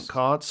of Gwent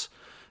cards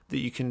that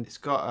you can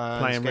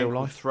play in real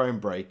life.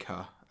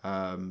 Thronebreaker,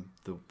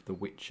 the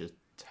Witcher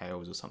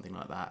Tales or something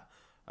like that.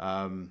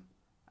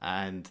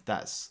 And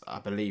I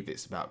believe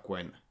it's about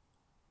Gwent.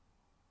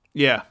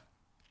 Yeah,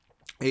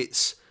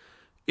 it's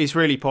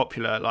really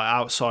popular. Like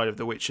outside of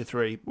The Witcher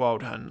 3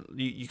 Wild Hunt,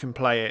 you can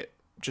play it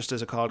just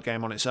as a card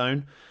game on its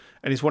own.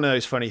 And it's one of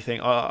those funny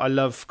things. I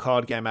love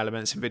card game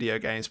elements in video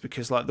games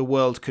because like the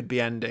world could be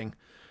ending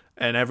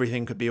and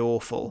everything could be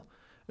awful.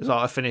 It's like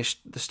I finished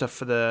the stuff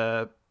for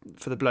the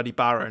Bloody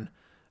Baron,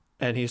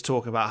 and he was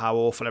talking about how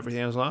awful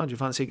everything. I was like, "Oh, do you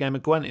fancy a game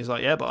of Gwent?" He's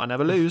like, "Yeah, but I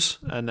never lose."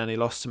 And then he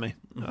lost to me.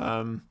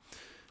 And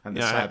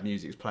the sad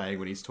music's playing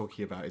when he's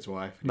talking about his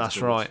wife. And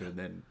that's right. And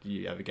then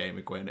you have a game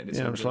of Gwent, and it's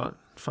I'm just like,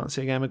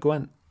 fancy a game of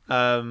Gwent.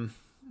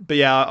 But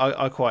yeah,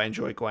 I quite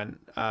enjoy Gwent.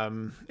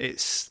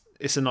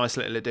 It's a nice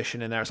little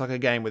addition in there. It's like a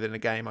game within a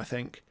game, I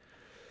think.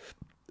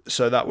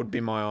 So that would be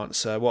my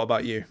answer. What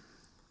about you?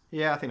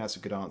 Yeah, I think that's a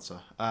good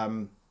answer.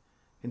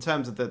 In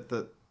terms of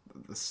the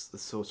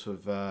sort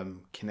of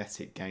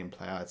kinetic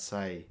gameplay, I'd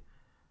say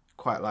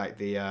quite like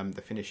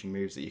the finishing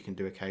moves that you can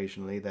do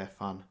occasionally. They're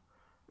fun.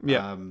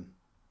 Yeah.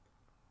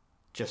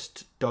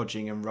 Just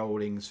dodging and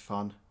rolling's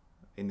fun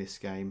in this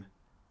game.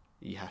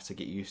 You have to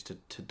get used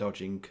to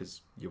dodging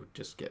because you'll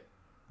just get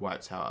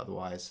wiped out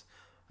otherwise.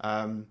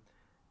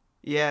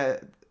 Yeah,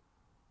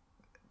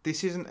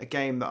 this isn't a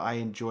game that I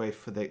enjoy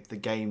for the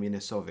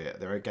gaminess of it.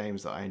 There are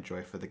games that I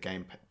enjoy for the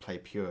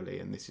gameplay purely,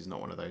 and this is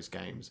not one of those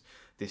games.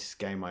 This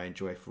game I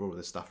enjoy for all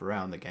the stuff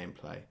around the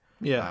gameplay.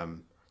 Yeah.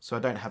 So I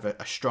don't have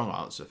a strong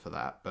answer for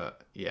that,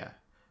 but yeah.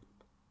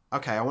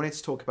 Okay, I wanted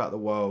to talk about the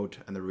world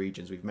and the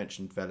regions. We've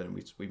mentioned Velen,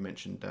 we've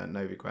mentioned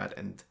Novigrad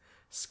and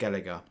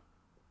Skellige.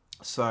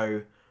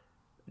 So,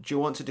 do you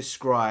want to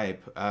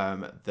describe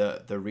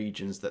the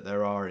regions that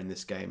there are in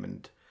this game,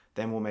 and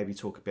then we'll maybe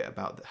talk a bit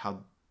about how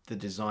the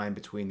design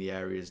between the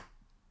areas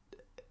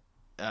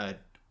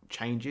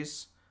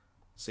changes?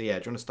 So yeah,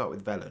 do you want to start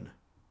with Velen?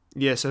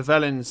 Yeah, so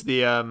Velen's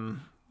the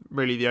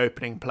really the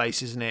opening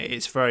place, isn't it?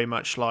 It's very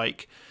much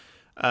like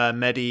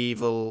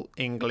medieval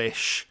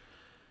English.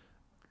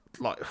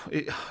 Like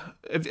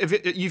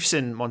you've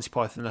seen Monty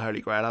Python and the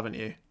Holy Grail, haven't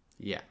you?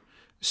 Yeah.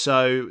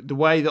 So the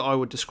way that I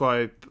would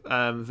describe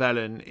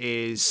Velen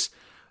is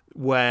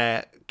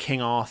where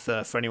King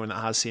Arthur, for anyone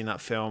that has seen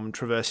that film,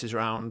 traverses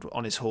around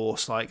on his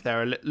horse. Like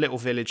there are little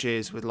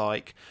villages with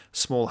like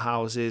small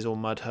houses or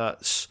mud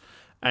huts,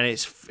 and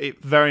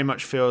it very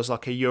much feels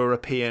like a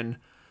European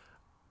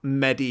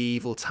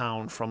medieval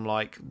town from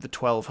like the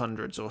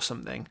 1200s or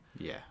something.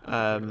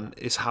 Yeah.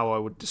 Is how I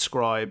would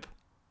describe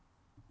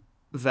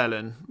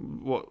Velen.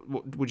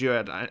 What would you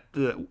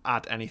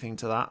add anything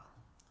to that?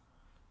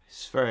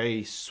 It's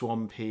very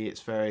swampy.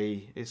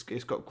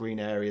 It's got green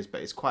areas,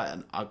 but it's quite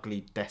an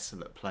ugly,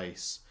 desolate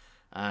place.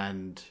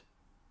 And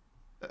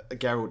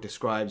Geralt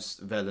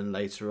describes Velen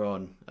later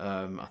on.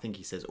 I think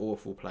he says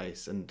awful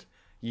place, and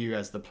you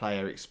as the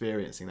player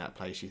experiencing that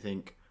place, you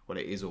think, well,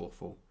 it is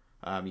awful.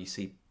 You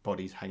see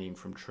bodies hanging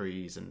from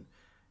trees, and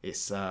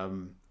it's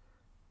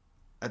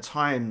at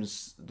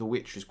times The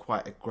Witcher is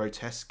quite a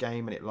grotesque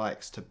game, and it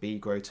likes to be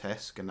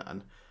grotesque, and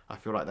I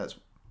feel like that's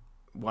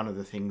one of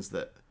the things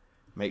that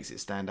makes it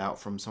stand out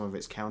from some of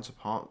its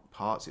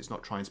counterparts. It's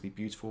not trying to be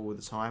beautiful all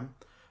the time,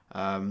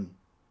 and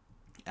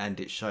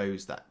it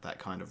shows that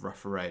kind of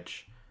rougher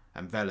edge,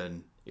 and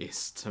Velen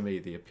is to me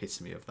the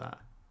epitome of that.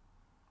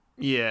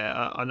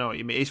 Yeah, I know what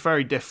you mean. It's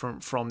very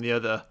different from the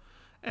other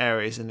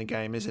areas in the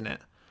game, isn't it?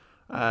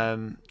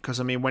 Because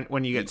I mean,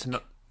 when you get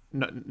to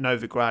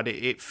Novigrad,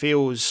 it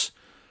feels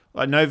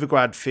like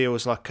Novigrad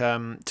feels like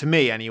to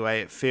me anyway.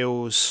 It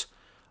feels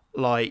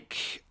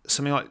like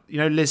something like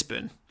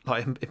Lisbon.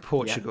 Like in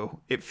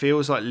Portugal, yeah. It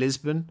feels like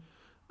Lisbon.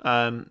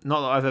 Not that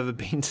I've ever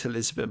been to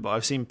Lisbon, but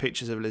I've seen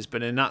pictures of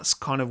Lisbon, and that's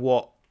kind of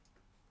what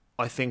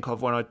I think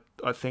of when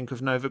I think of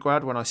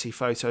Novigrad, when I see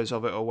photos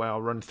of it or when I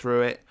run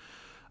through it.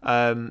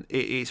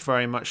 It's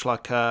very much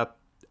like a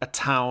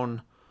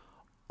town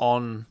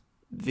on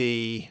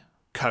the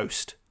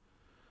coast,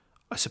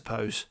 I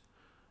suppose.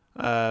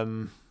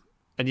 And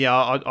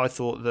yeah, I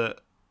thought that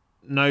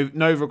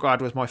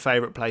Novigrad was my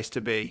favourite place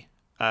to be.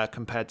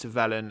 Compared to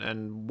Velen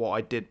and what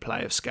I did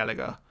play of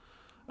Skellige.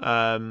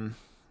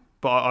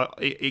 But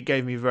it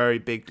gave me very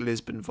big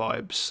Lisbon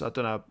vibes. I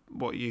don't know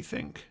what you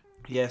think.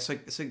 Yeah, so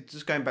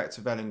just going back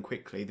to Velen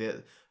quickly,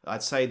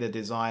 I'd say the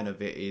design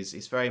of it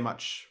is very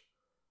much,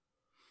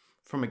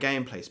 from a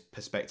gameplay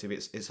perspective,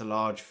 it's a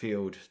large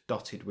field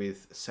dotted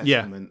with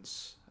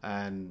settlements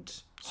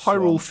and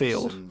Hyrule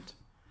Field.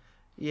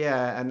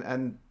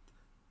 And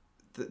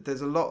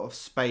there's a lot of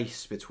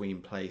space between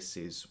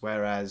places,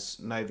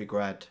 whereas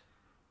Novigrad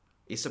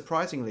is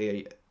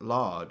surprisingly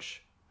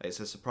large. It's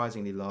a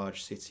surprisingly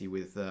large city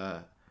with.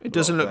 It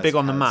doesn't look big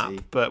on the map,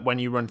 but when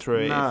you run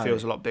through it, it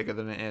feels a lot bigger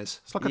than it is.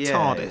 It's like a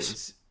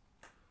TARDIS.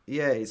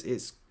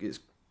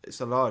 It's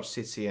a large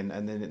city, and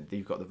then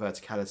you've got the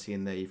verticality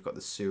in there. You've got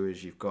the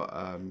sewers. You've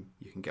got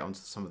you can get onto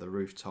some of the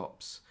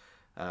rooftops.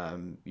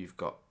 You've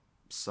got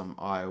some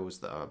aisles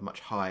that are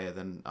much higher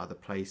than other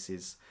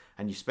places,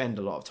 and you spend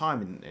a lot of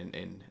time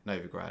in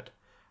Novigrad.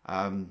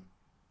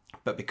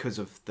 But because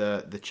of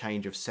the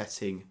change of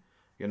setting,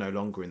 you're no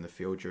longer in the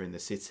field, you're in the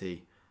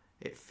city.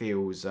 it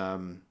feels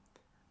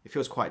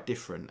quite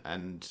different.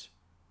 And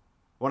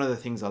one of the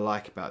things I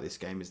like about this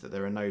game is that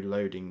there are no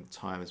loading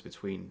times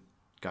between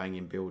going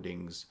in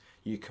buildings.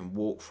 You can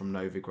walk from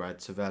Novigrad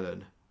to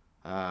Velen.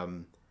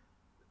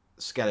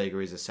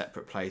 Skellige is a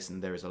separate place,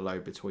 and there is a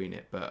load between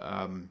it. But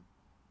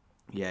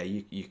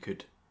you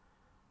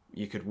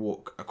could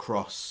walk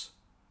across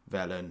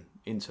Velen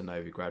into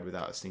Novigrad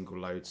without a single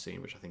load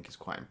scene, which I think is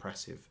quite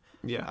impressive.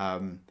 Yeah.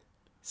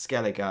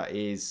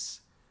 Skellige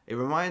it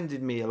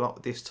reminded me a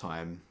lot this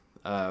time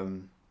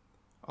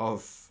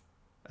of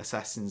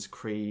Assassin's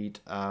Creed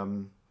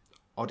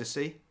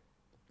Odyssey.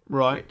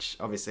 Right. Which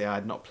obviously I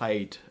had not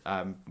played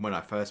when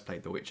I first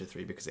played The Witcher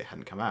 3 because it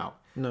hadn't come out.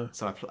 No.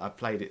 So I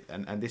played it,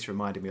 and this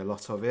reminded me a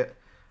lot of it.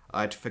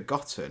 I'd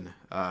forgotten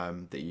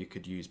that you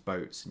could use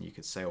boats and you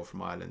could sail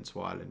from island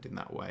to island in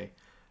that way.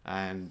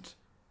 And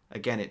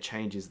again, it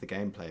changes the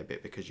gameplay a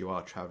bit because you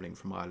are travelling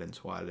from island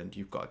to island.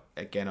 You've got,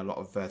 again, a lot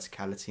of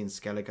verticality in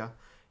Skellige.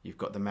 You've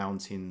got the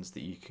mountains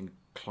that you can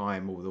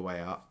climb all the way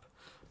up.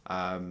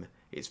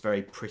 It's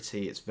very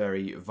pretty. It's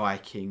very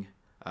Viking.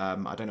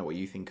 I don't know what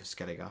you think of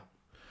Skellige.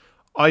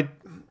 I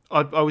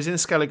was in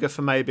Skellige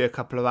for maybe a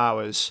couple of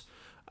hours,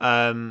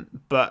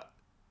 but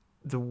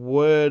the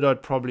word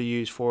I'd probably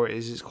use for it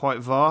is it's quite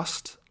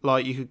vast.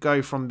 Like, you could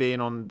go from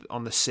being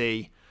on the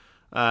sea,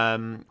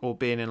 or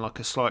being in like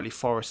a slightly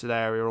forested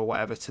area or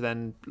whatever, to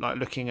then like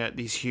looking at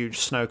these huge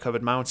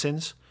snow-covered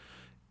mountains.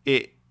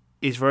 It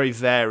is very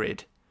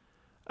varied,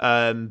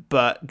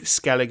 but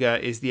Skellige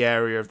is the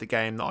area of the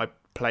game that I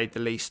played the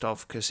least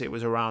of because it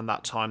was around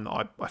that time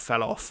that I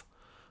fell off.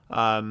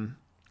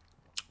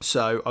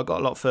 So I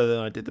got a lot further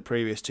than I did the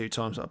previous 2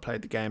 times that I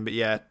played the game. But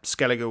yeah,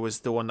 Skellige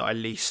was the one that I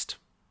least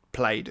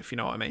played, if you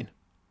know what I mean.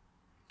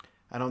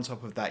 And on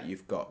top of that,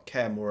 you've got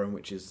Kaer Morhen,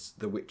 which is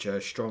the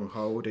Witcher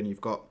stronghold, and you've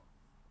got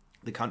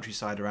the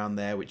countryside around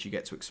there, which you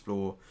get to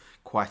explore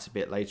quite a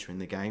bit later in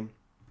the game.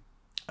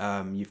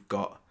 You've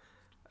got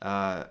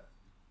my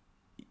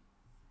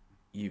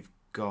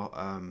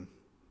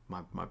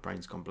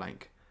brain's gone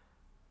blank.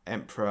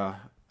 Emperor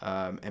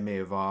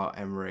Emir of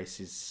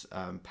Emirates'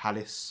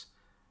 palace.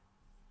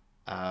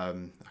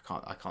 I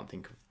can't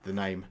think of the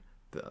name.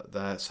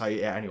 So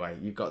yeah, anyway,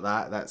 you've got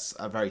that. That's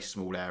a very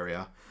small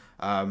area.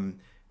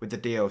 With the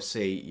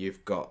DLC,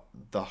 you've got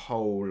the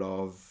whole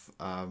of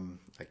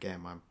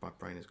again, my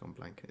brain has gone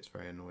blank and it's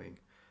very annoying.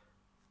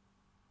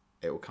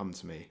 It will come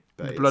to me.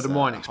 But the Blood and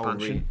Wine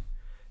expansion.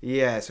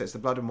 Yeah, so it's the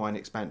Blood and Wine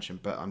expansion,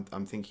 but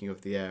I'm thinking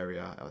of the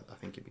area. I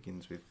think it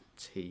begins with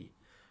T.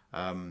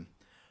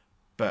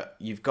 But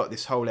you've got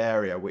this whole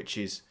area which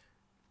is,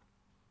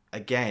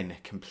 again,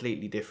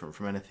 completely different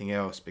from anything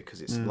else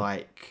because it's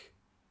like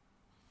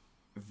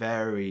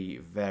very,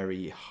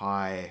 very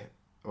high,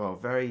 well,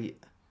 very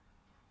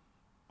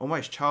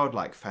almost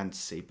childlike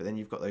fantasy, but then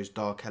you've got those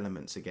dark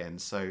elements again.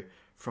 So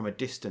from a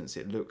distance,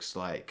 it looks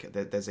like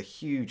there's a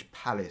huge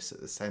palace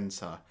at the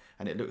centre,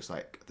 and it looks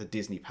like the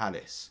Disney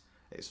Palace.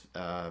 It's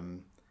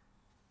the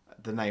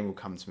name will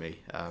come to me.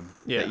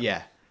 But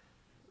yeah.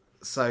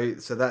 So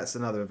that's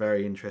another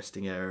very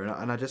interesting area,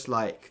 and I just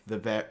like the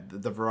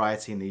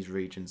variety in these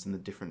regions and the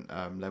different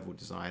level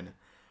design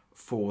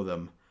for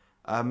them.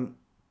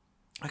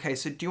 Okay,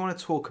 so do you want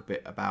to talk a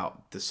bit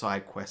about the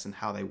side quests and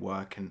how they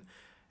work, and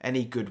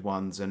any good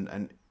ones,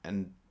 and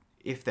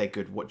if they're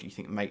good, what do you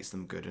think makes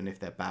them good, and if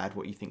they're bad,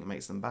 what do you think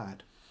makes them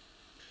bad?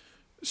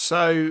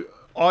 So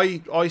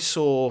I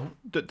saw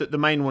the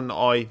main one that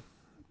I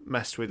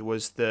messed with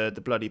was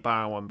the Bloody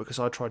Baron one because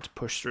I tried to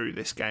push through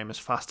this game as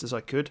fast as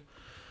I could.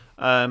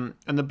 And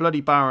the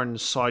Bloody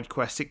Baron's side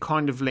quest, it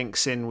kind of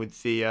links in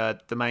with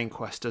the main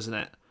quest, doesn't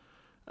it?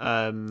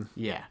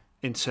 Yeah.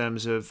 In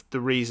terms of the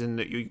reason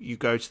that you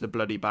go to the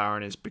Bloody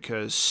Baron is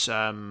because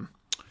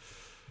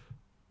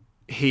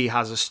he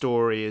has a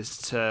story as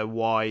to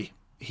why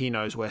he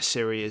knows where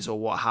Ciri is or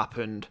what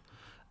happened.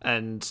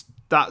 And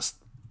that's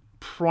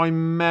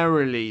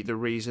primarily the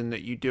reason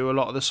that you do a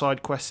lot of the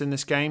side quests in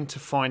this game, to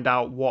find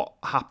out what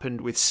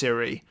happened with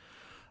Ciri.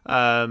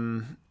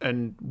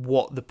 And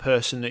what the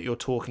person that you're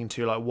talking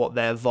to, like what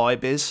their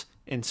vibe is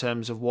in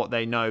terms of what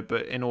they know.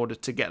 But in order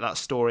to get that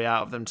story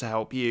out of them to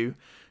help you,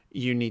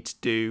 you need to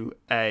do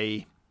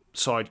a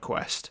side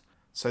quest.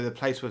 So the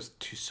place was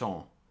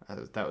Toussaint.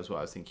 That was what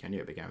I was thinking. I knew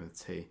it began with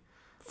T.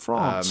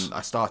 France.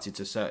 I started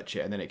to search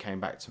it and then it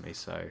came back to me.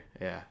 So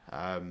yeah.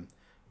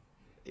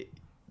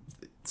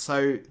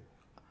 So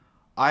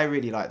I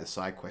really like the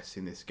side quests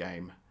in this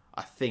game.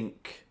 I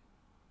think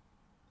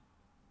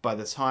by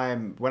the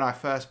time when I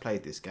first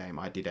played this game,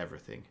 I did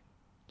everything.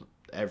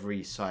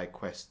 Every side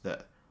quest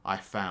that I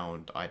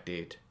found, I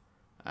did.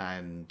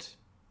 And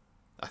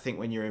I think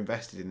when you're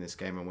invested in this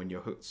game and when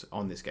you're hooked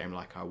on this game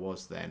like I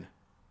was then,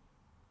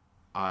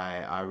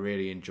 I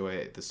really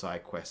enjoy the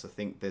side quests. I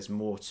think there's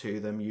more to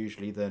them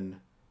usually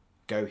than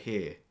go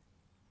here,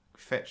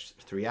 fetch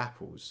 3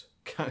 apples,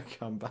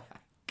 come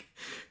back.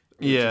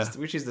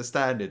 Which is the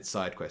standard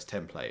side quest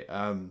template.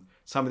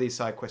 Some of these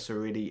side quests are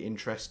really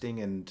interesting,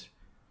 and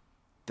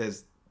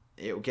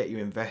it will get you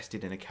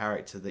invested in a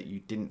character that you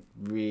didn't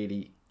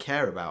really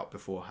care about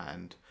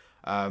beforehand.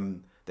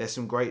 There's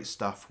some great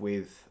stuff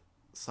with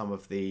some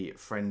of the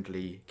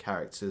friendly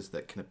characters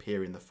that can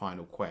appear in the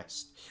final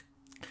quest.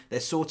 They're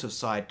sort of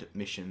side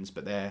missions,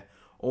 but they're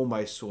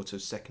almost sort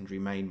of secondary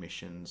main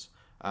missions.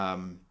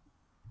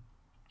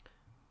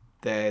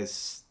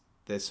 There's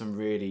some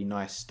really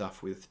nice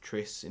stuff with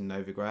Triss in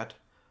Novigrad.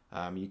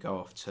 You go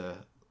off to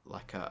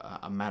like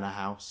a manor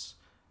house,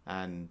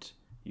 and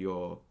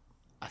you're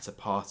at a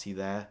party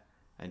there,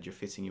 and you're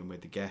fitting in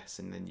with the guests,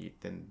 and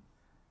then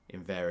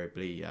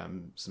invariably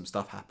some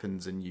stuff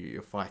happens, and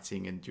you're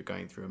fighting, and you're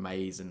going through a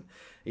maze, and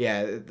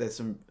yeah,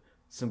 there's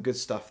some good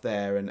stuff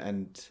there,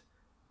 and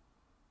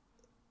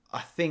I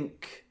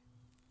think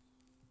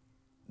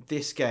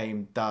this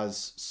game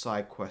does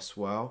side quests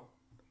well.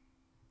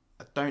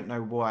 I don't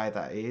know why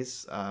that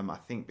is. I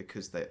think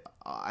because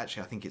I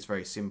think it's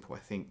very simple. I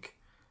think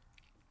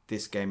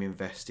this game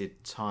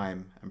invested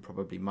time and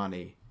probably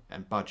money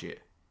and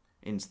budget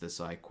into the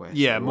side quests.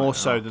 Yeah, more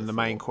so than the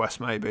main quest,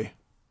 maybe.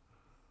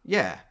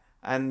 Yeah,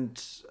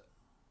 and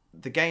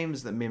the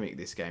games that mimic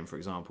this game, for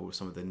example,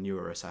 some of the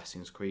newer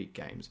Assassin's Creed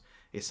games,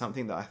 is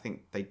something that I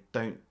think they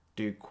don't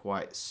do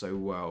quite so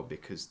well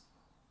because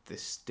they're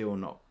still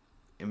not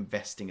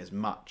investing as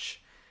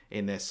much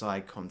in their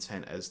side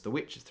content as The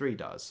Witcher 3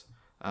 does.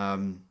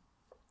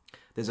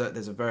 There's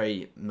a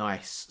very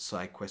nice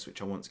side quest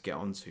which I want to get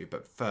onto,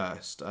 but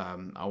first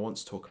I want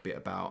to talk a bit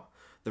about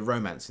the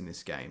romance in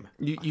this game.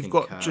 You've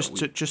got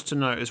just to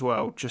note as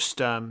well.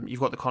 You've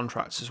got the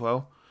contracts as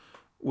well,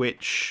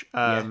 which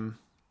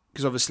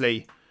because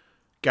obviously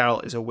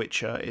Geralt is a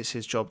Witcher. It's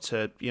his job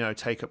to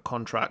take up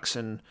contracts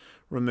and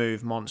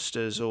remove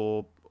monsters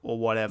or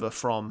whatever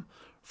from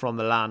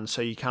the land.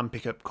 So you can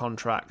pick up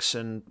contracts,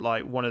 and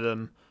like one of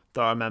them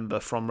that I remember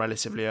from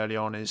relatively early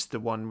on is the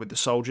one with the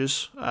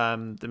soldiers,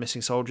 the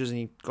missing soldiers, and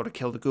you got to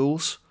kill the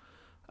ghouls.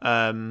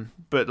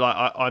 But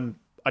like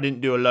I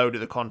didn't do a load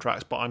of the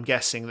contracts, but I'm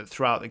guessing that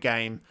throughout the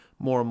game,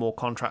 more and more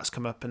contracts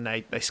come up, and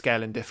they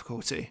scale in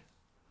difficulty.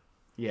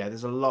 Yeah,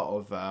 there's a lot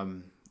of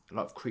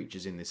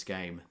creatures in this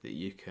game that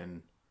you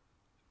can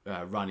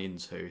run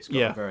into. It's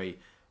got a very.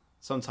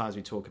 Sometimes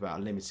we talk about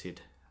a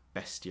limited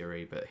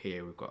bestiary, but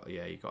here you've got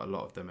a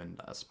lot of them, and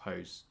I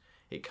suppose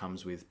it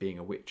comes with being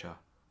a Witcher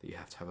that you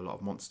have to have a lot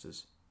of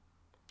monsters.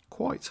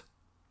 Quite.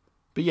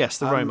 But yes,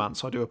 the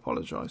romance, I do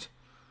apologise.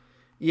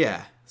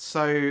 Yeah,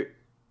 so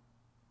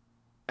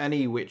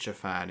any Witcher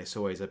fan, it's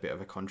always a bit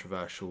of a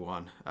controversial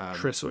one.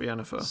 Triss or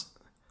Yennefer.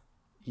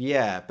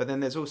 Yeah, but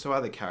then there's also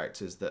other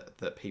characters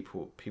that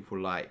people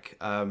like.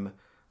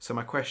 So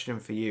my question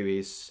for you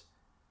is,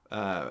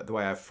 the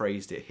way I've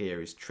phrased it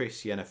here is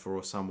Triss, Yennefer,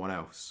 or someone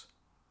else?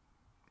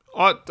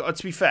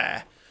 To be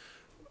fair,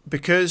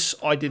 because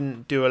I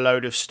didn't do a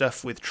load of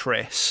stuff with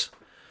Triss,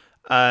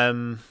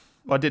 I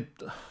did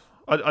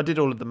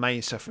all of the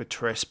main stuff with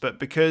Triss, but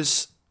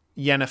because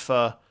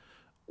Yennefer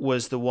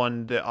was the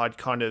one that I'd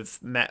kind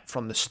of met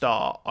from the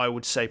start, I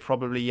would say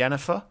probably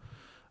Yennefer.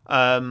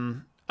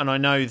 And I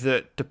know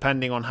that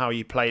depending on how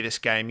you play this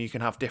game, you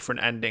can have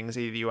different endings.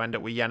 Either you end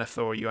up with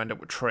Yennefer or you end up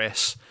with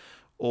Triss,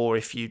 or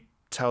if you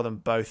tell them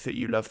both that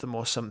you love them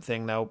or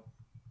something, they'll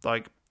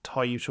like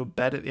tie you to a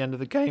bed at the end of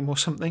the game or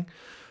something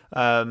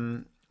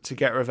to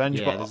get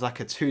revenge. Yeah, there's like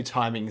a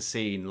 2-timing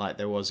scene like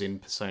there was in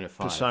Persona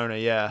 5. Persona,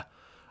 yeah.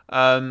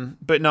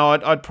 But no,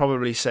 I'd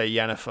probably say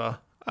Yennefer,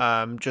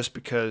 just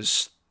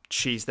because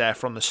she's there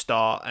from the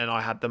start and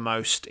I had the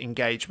most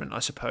engagement, I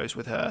suppose,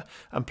 with her.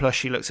 And plus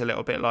she looks a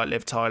little bit like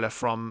Liv Tyler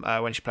from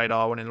when she played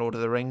Arwen in Lord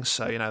of the Rings,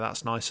 so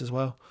that's nice as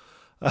well.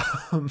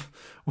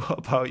 What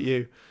about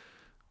you?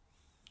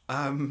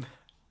 That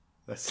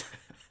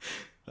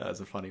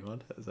was a funny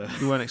one.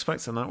 You weren't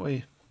expecting that, were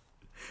you?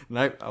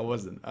 No, I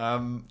wasn't.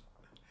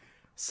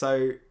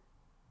 So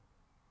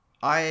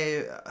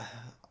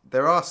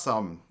there are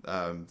some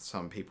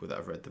people that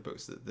have read the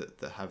books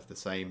that have the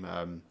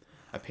same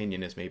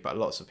opinion as me, but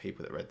lots of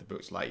people that read the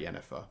books like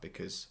Yennefer,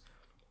 because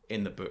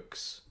in the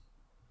books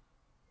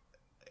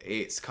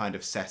it's kind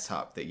of set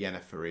up that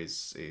Yennefer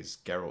is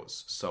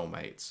Geralt's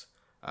soulmate,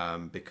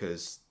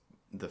 because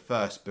the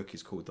first book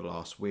is called The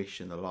Last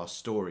Wish, and the last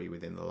story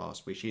within The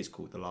Last Wish is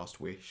called The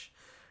Last Wish,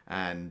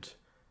 and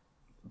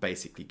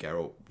basically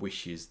Geralt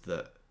wishes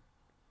that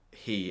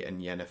he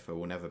and Yennefer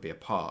will never be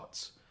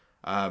apart.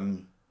 I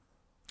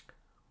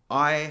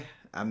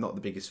am not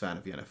the biggest fan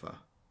of Yennefer.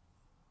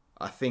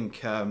 I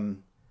think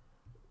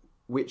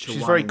Witcher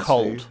 1 very and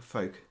cold.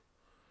 2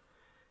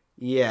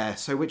 Yeah,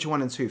 so Witcher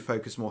 1 and 2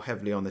 focus more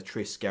heavily on the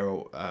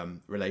Triss-Geralt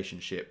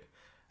relationship.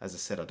 As I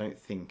said, I don't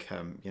think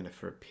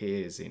Yennefer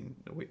appears in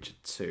The Witcher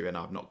 2, and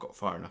I've not got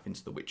far enough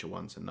into The Witcher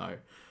 1 to know.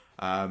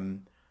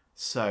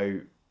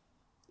 So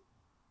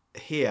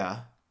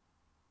here,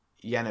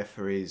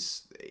 Yennefer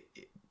is...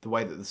 The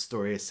way that the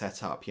story is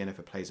set up,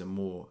 Yennefer plays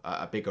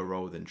a bigger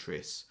role than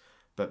Triss,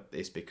 but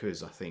it's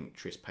because I think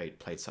Triss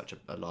played such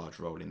a large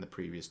role in the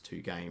previous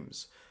 2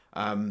 games.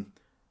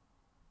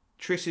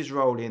 Triss's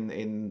role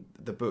in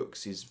the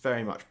books is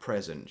very much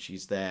present.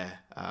 She's there,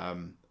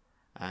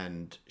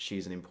 and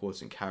she's an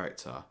important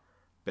character,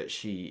 but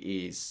she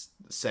is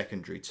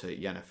secondary to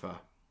Yennefer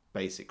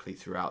basically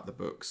throughout the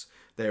books.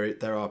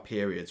 There are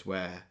periods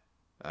where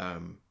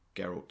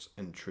Geralt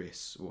and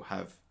Triss will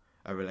have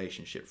a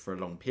relationship for a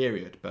long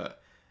period,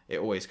 but it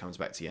always comes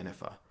back to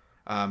Yennefer.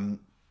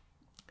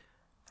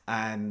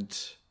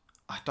 And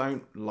I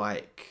don't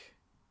like,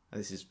 and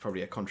this is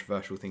probably a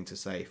controversial thing to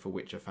say for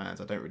Witcher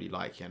fans, I don't really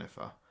like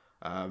Yennefer.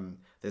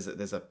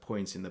 There's a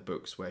point in the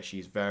books where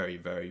she's very,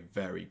 very,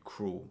 very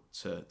cruel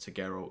to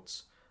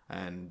Geralt,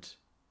 and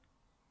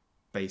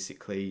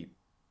basically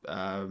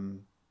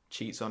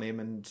cheats on him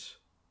and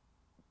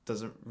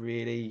doesn't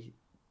really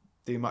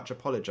do much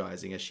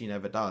apologising, as she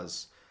never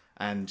does.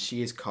 And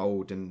she is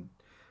cold, and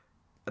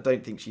I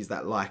don't think she's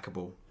that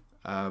likeable.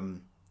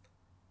 I'm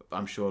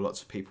sure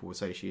lots of people will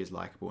say she is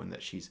likeable, and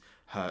that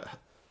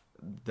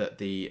that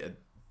the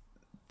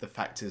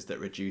factors that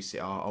reduce it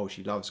are,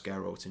 she loves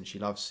Geralt and she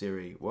loves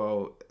Ciri.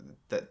 Well,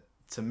 that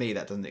to me,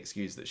 that doesn't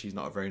excuse that she's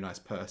not a very nice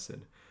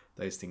person.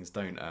 Those things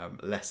don't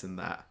lessen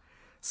that.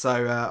 So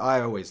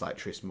I always like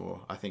Triss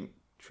more. I think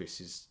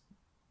Triss is,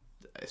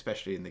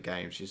 especially in the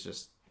game, she's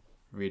just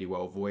really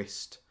well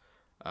voiced.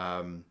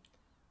 I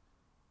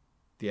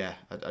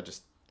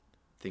just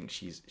think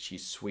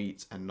she's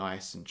sweet and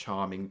nice and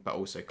charming, but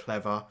also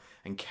clever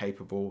and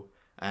capable,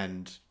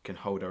 and can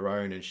hold her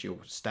own, and she'll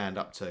stand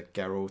up to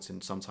Geralt,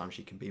 and sometimes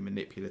she can be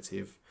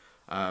manipulative.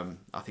 I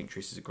think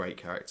Triss is a great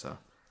character.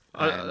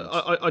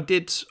 I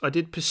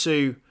did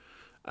pursue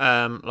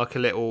like a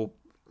little.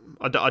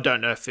 I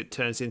don't know if it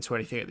turns into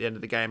anything at the end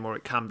of the game, or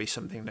it can be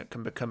something that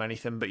can become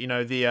anything. But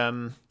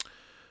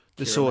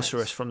the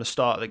sorceress from the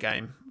start of the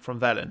game, from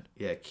Velen.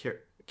 Yeah,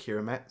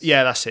 Kira Metz.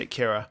 Yeah, that's it,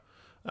 Kira.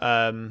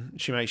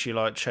 She makes you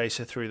like chase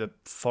her through the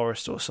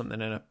forest or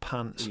something in her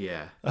pants.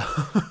 Yeah.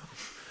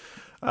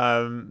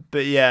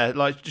 But yeah,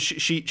 like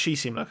she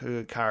seemed like a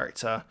good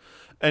character,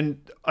 and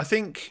I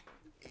think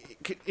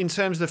in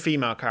terms of the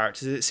female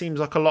characters, it seems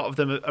like a lot of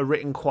them are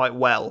written quite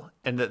well,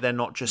 and that they're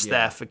not just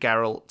there for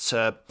Geralt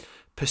to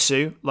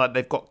pursue. Like,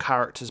 they've got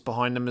characters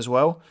behind them as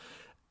well,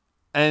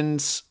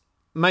 and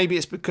maybe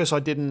it's because I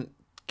didn't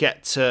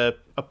get to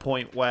a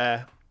point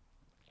where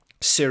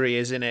Ciri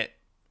is in it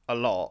a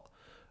lot,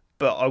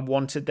 but I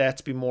wanted there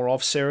to be more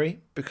of Ciri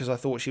because I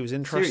thought she was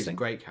interesting. Ciri's a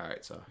great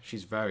character.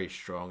 She's very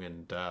strong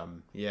and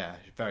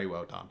very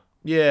well done.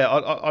 Yeah,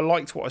 I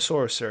liked what I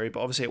saw of Ciri, but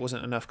obviously it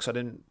wasn't enough because I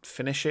didn't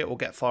finish it or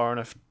get far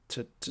enough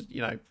to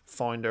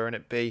find her and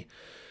it be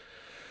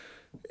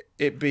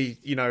a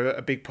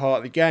big part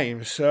of the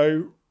game.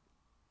 So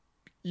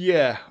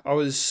yeah, I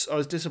was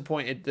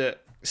disappointed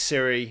that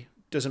Ciri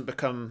doesn't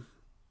become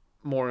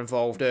more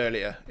involved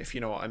earlier, if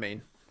you know what I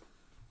mean.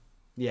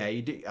 Yeah,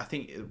 you do. I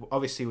think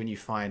obviously when you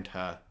find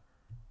her,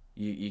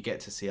 you get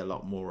to see a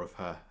lot more of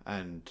her,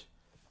 and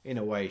in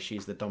a way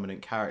she's the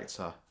dominant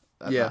character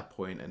at that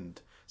point, and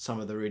some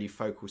of the really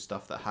focal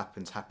stuff that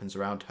happens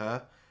around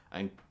her,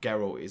 and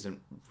Geralt isn't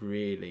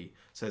really.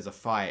 So there's a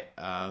fight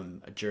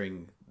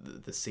during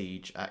the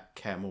siege at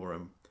Kaer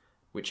Morhen,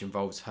 which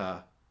involves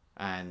her,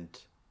 and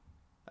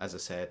as I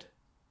said,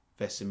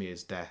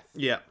 Vesemir's death.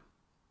 Yeah.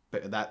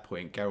 But at that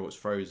point, Geralt's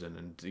frozen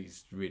and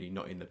he's really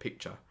not in the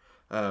picture.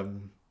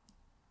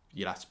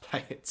 You'll have to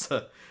play it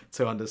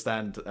to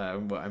understand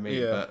what I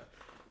mean. Yeah. But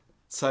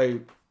so,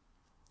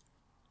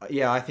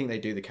 yeah, I think they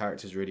do the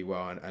characters really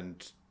well,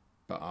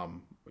 but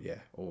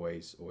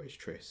always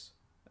Triss,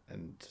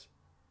 and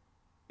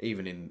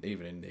even in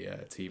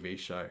the TV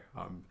show.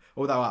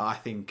 Although I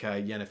think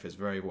Yennefer's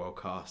very well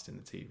cast in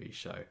the TV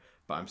show,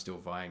 but I'm still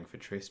vying for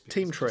Triss.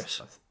 Team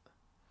Triss.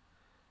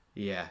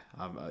 Yeah,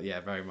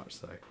 very much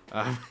so.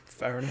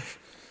 Fair enough.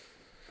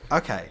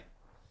 Okay.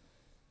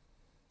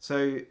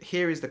 So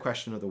here is the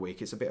question of the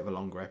week. It's a bit of a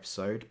longer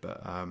episode,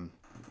 but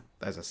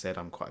as I said,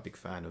 I'm quite a big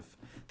fan of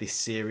this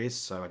series,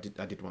 so I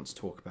did want to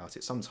talk about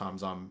it.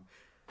 Sometimes I'm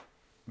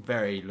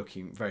very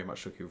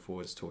much looking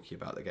forward to talking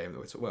about the game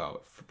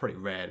that pretty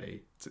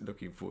rarely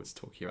looking forward to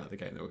talking about the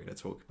game that we're going to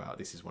talk about.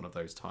 This is one of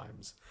those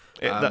times.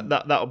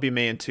 That'll be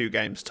me in 2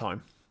 games'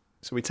 time.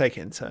 So we take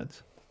it in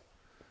turns.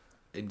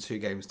 In 2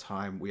 games'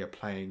 time, we are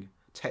playing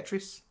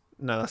Tetris.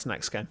 No, that's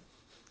next game.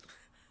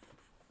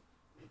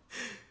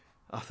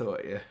 I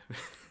thought, yeah.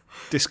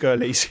 Disco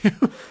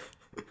Elysium.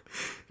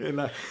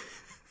 In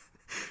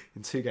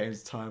 2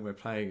 games' time, we're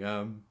playing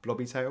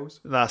Blobby Tales.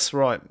 That's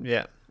right,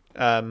 yeah.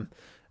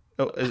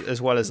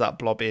 As well as that,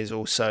 Blobby is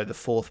also the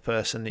 4th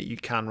person that you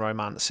can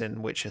romance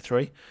in Witcher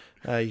 3.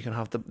 You can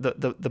have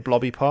the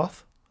Blobby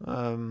path.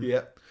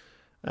 Yeah.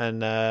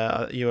 And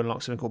you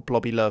unlock something called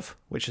Blobby Love,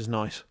 which is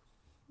nice.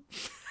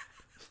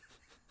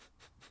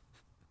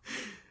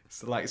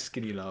 It's like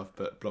Skinny Love,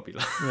 but Blobby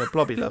Love. Yeah,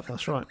 Blobby Love,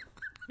 that's right.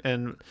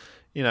 And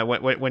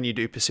when you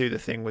do pursue the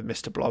thing with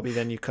Mr. Blobby,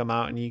 then you come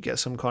out and you get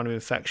some kind of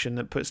infection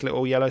that puts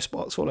little yellow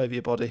spots all over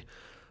your body.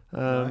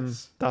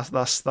 Nice.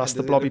 That's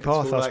the Blobby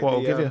path. That's what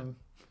it'll give you.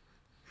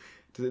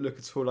 Does it look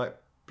at all like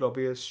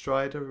Blobby as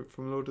Strider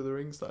from Lord of the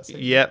Rings?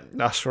 Yep,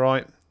 that's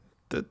right.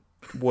 The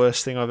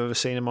worst thing I've ever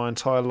seen in my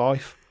entire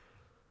life.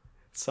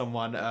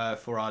 Someone,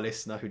 for our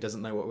listener who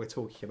doesn't know what we're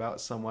talking about,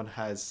 someone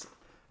has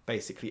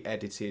basically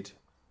edited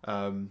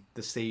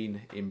the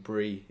scene in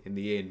Bree in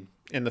the inn.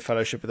 In the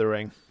Fellowship of the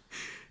Ring.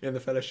 In the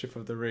Fellowship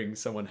of the Ring,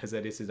 someone has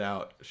edited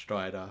out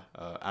Strider,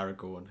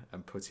 Aragorn,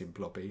 and put in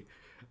Blobby.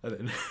 And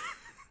then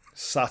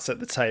sat at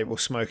the table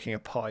smoking a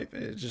pipe.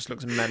 It just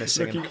looks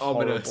menacing and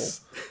horrible.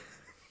 Ominous.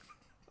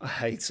 I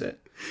hate it.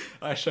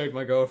 I showed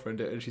my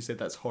girlfriend it and she said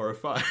that's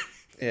horrifying.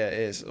 Yeah, it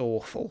is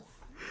awful.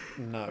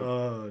 No.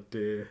 Oh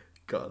dear.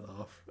 Gotta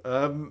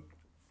laugh.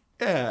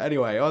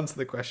 Anyway, on to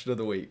the question of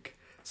the week.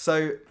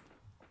 So,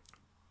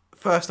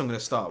 first I'm going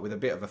to start with a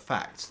bit of a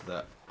fact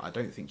that I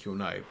don't think you'll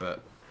know,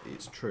 but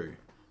it's true.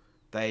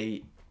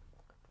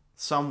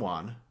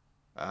 Someone,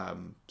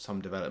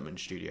 some development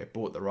studio,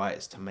 bought the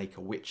rights to make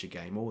a Witcher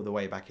game all the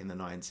way back in the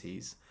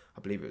 90s.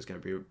 I believe it was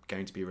going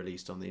to be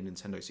released on the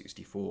Nintendo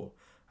 64,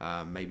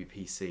 maybe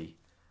PC.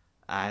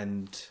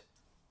 And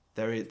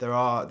there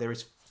are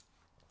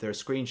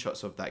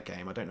screenshots of that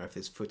game. I don't know if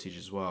there's footage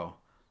as well,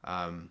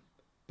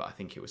 but I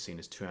think it was seen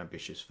as too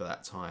ambitious for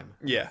that time.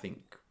 Yeah. I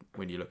think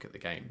when you look at the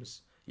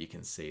games, you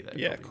can see that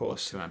it probably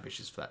was too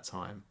ambitious for that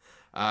time.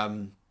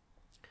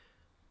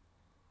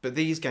 But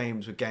these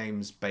games were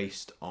games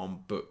based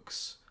on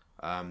books.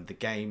 The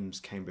games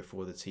came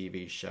before the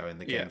TV show,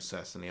 and the games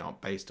certainly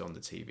aren't based on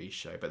the TV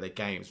show, but they're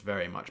games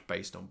very much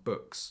based on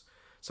books.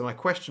 So my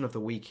question of the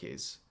week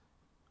is,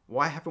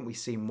 why haven't we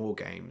seen more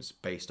games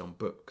based on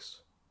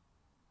books?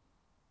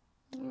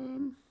 I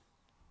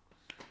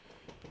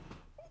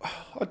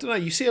don't know.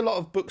 You see a lot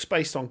of books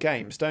based on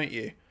games, don't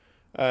you?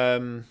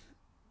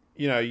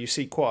 You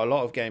see quite a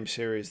lot of game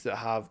series that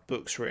have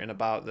books written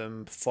about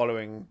them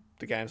following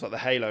the games, like the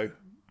Halo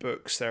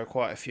books. There are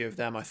quite a few of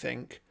them, I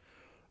think.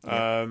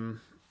 Yeah.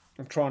 I'm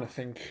trying to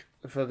think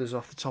of others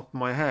off the top of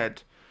my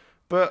head,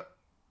 but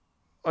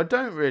I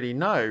don't really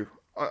know.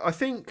 I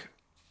think...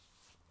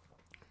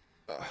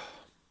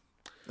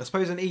 I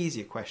suppose an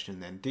easier question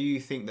then. Do you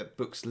think that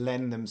books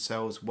lend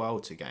themselves well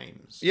to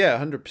games? Yeah,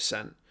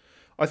 100%.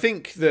 I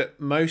think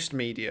that most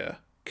media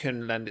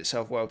can lend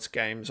itself well to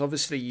games.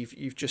 Obviously,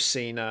 you've just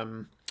seen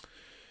The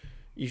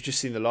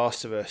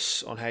Last of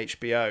Us on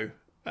HBO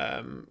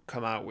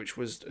come out, which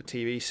was a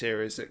TV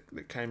series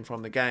that came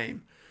from the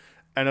game.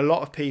 And a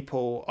lot of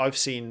people I've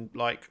seen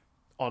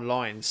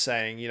online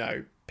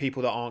saying,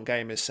 people that aren't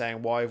gamers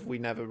saying, why have we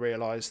never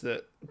realised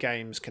that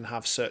games can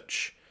have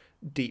such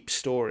deep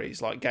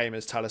stories? Like,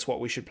 gamers tell us what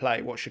we should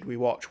play, what should we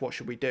watch, what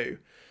should we do?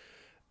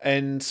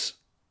 And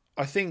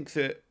I think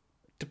that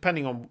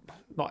depending on,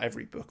 not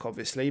every book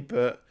obviously,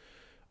 but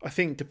I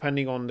think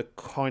depending on the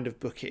kind of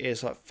book it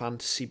is, like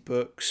fantasy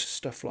books,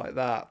 stuff like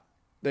that,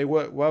 they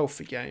work well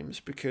for games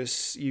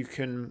because you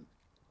can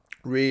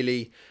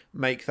really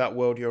make that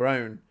world your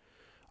own,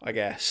 I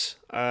guess.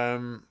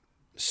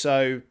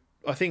 So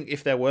I think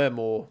if there were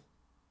more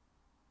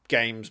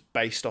games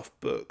based off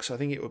books, I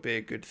think it would be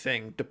a good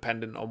thing,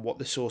 dependent on what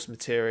the source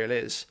material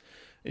is.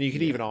 And you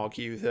could even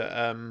argue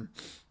that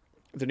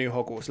the new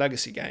Hogwarts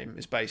Legacy game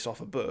is based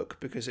off a book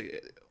because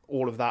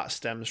all of that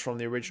stems from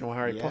the original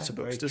Harry Potter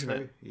books, doesn't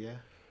it? Yeah.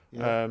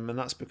 And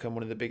that's become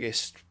one of the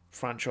biggest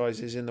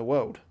franchises in the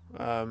world,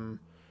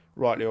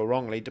 rightly or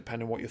wrongly,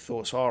 depending on what your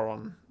thoughts are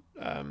on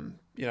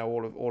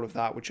all of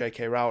that with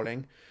J.K.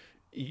 Rowling.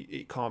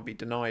 It can't be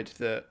denied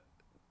that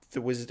the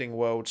Wizarding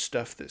World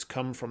stuff that's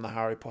come from the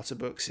Harry Potter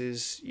books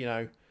is,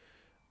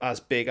 as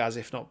big as,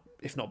 if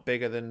not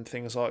bigger than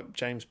things like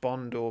James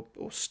Bond or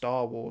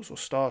Star Wars or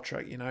Star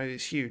Trek.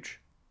 It's huge.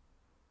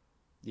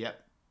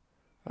 Yep.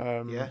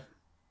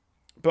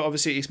 But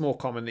obviously it's more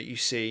common that you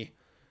see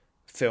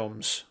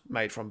films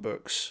made from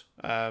books.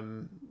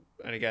 And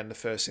again, the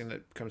first thing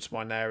that comes to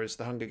mind there is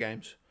The Hunger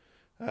Games.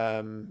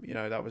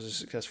 That was a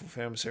successful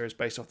film series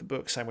based off the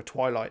book. Same with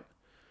Twilight.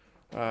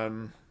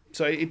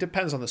 So it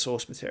depends on the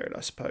source material,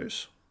 I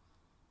suppose.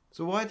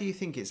 So why do you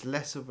think it's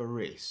less of a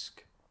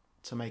risk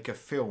to make a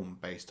film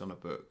based on a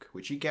book,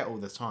 which you get all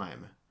the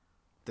time,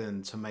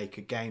 than to make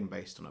a game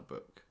based on a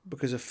book?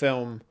 Because a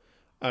film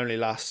only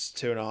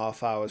lasts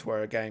 2.5 hours,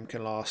 where a game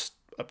can last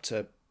up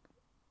to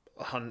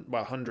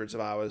hundreds of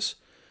hours.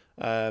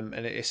 And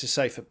it's a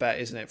safer bet,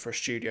 isn't it, for a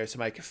studio to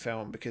make a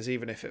film, because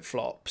even if it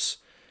flops,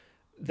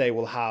 they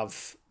will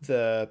have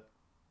the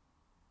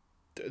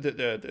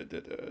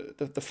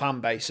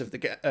fan base of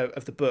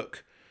the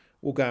book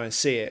will go and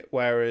see it,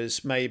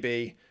 whereas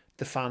maybe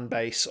the fan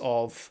base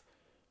of,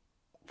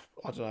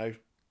 I don't know,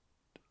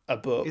 a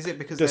book is it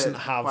because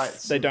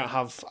they don't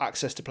have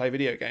access to play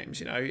video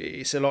games.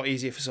 It's a lot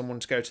easier for someone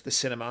to go to the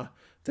cinema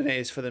than it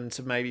is for them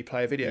to maybe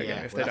play a video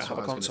game if they don't have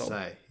a console.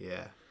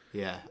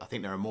 Yeah, I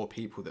think there are more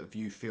people that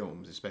view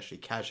films, especially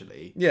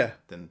casually,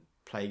 than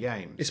play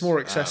games. It's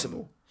more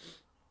accessible.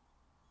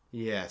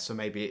 Yeah, so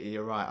maybe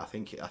you're right. I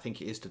think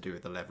it is to do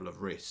with the level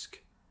of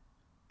risk.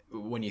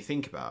 When you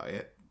think about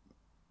it,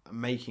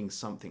 making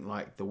something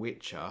like The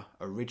Witcher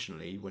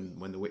originally,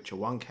 when The Witcher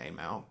 1 came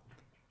out,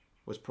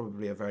 was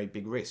probably a very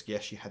big risk.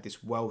 Yes, you had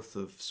this wealth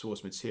of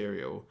source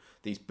material,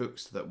 these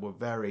books that were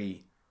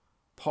very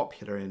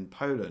popular in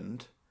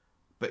Poland,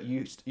 but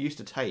used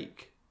to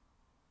take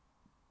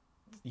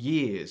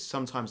years,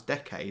 sometimes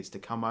decades, to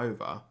come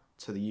over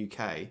to the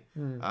UK.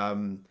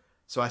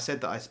 So I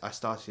said that I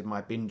started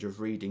my binge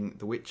of reading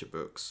the Witcher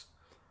books.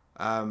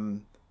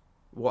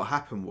 What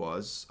happened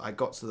was I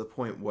got to the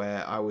point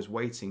where I was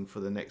waiting for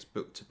the next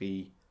book to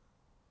be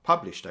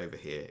published over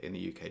here in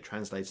the UK,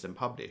 translated and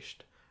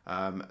published.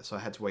 So I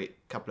had to wait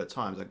a couple of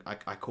times. I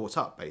caught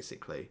up,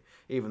 basically,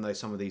 even though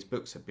some of these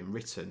books had been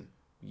written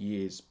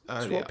years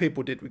earlier. It's what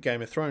people did with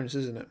Game of Thrones,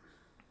 isn't it?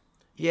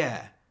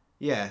 Yeah,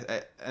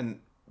 and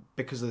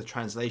because of the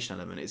translation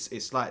element,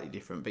 it's slightly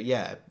different. But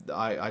yeah,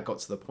 I got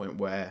to the point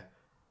where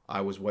I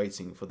was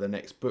waiting for the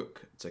next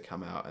book to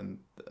come out and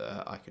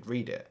I could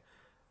read it.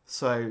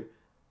 So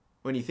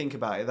when you think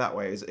about it that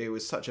way, it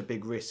was such a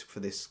big risk for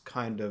this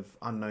kind of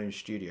unknown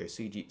studio,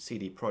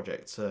 CD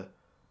Projekt,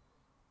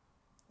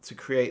 to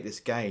create this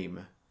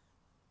game,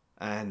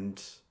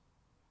 and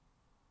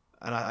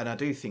I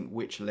do think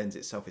Witcher lends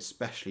itself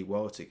especially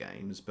well to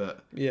games,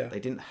 but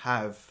they didn't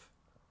have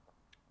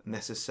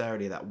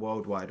necessarily that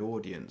worldwide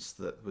audience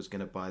that was going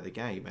to buy the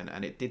game,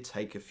 and it did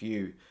take a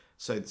few.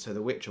 So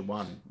The Witcher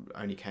 1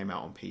 only came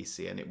out on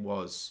PC, and it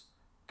was,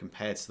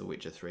 compared to The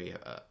Witcher 3,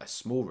 a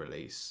small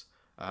release.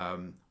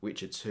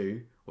 Witcher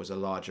 2 was a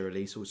larger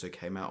release, also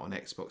came out on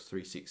Xbox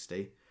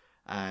 360,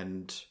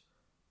 and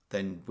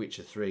then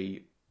Witcher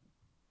 3,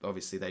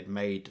 obviously they'd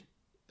made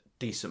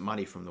decent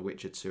money from The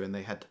Witcher 2, and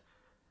they had,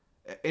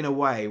 in a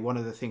way, one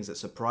of the things that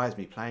surprised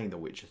me playing The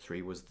Witcher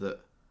 3 was that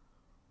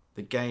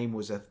the game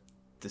was at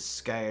the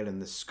scale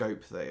and the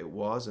scope that it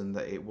was, and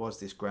that it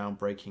was this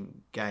groundbreaking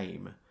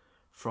game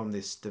from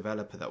this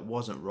developer that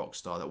wasn't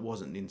Rockstar, that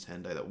wasn't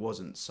Nintendo, that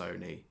wasn't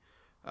Sony.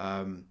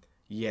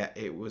 Yet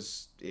it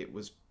was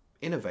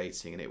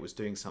innovating, and it was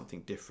doing something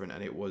different,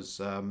 and it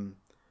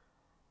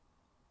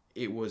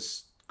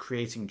was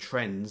creating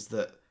trends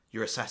that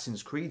your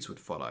Assassin's Creeds would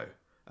follow.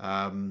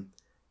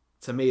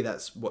 To me,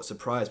 that's what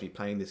surprised me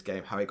playing this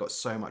game, how it got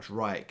so much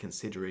right,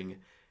 considering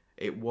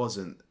it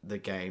wasn't the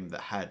game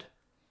that had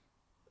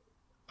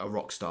a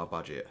Rockstar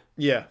budget.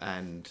 Yeah.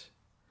 And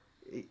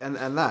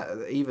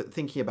that, even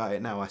thinking about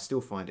it now, I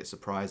still find it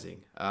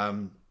surprising.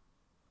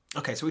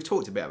 Okay, so we've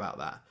talked a bit about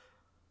that.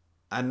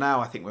 And now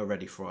I think we're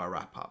ready for our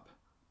wrap-up.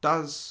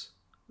 Does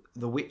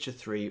The Witcher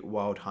 3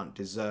 Wild Hunt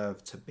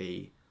deserve to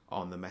be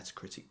on the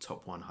Metacritic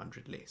Top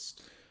 100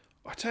 list?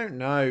 I don't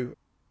know.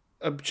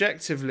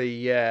 Objectively,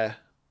 yeah.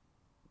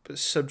 But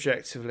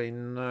subjectively,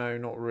 no,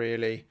 not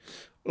really.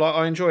 Like,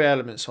 I enjoy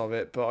elements of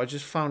it, but I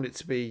just found it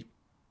to be...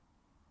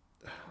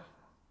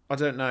 I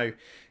don't know.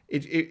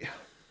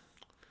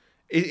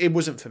 It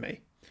wasn't for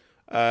me.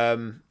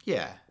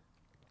 Yeah.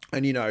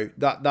 And,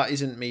 that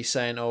isn't me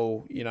saying,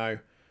 I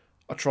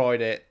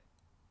tried it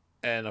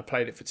and I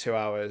played it for 2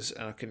 hours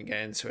and I couldn't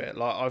get into it.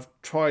 Like, I've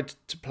tried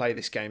to play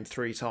this game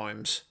 3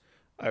 times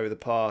over the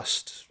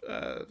past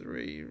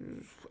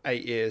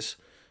 8 years,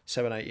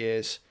 7-8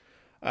 years.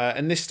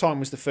 And this time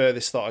was the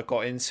furthest that I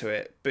got into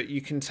it. But you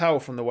can tell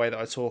from the way that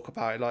I talk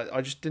about it, like, I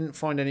just didn't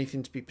find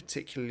anything to be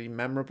particularly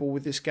memorable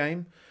with this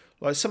game.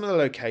 Like, some of the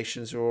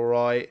locations are all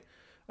right.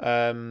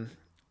 And,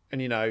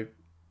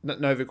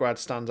 Novigrad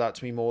stands out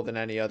to me more than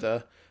any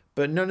other.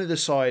 But none of the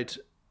side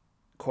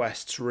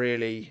quests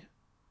really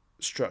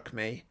struck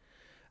me.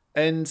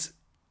 And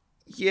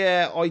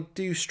yeah, I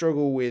do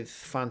struggle with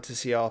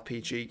fantasy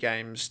RPG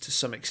games to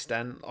some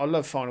extent. I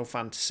love Final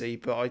Fantasy,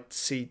 but I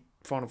see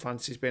Final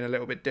Fantasy as being a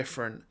little bit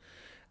different.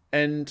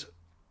 And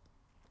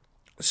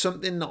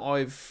something that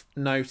I've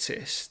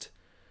noticed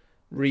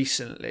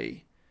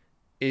recently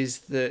is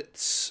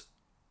that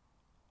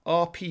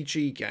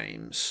RPG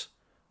games,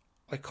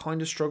 I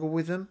kind of struggle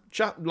with them.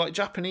 Like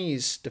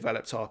Japanese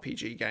developed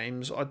RPG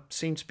games, I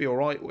seem to be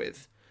alright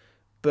with.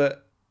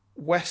 But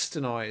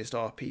westernized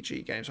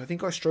RPG games, I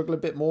think I struggle a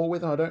bit more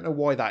with, and I don't know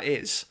why that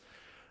is.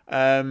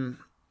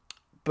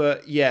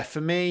 But yeah,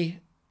 for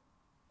me,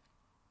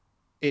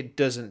 it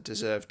doesn't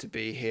deserve to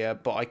be here,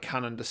 but I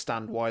can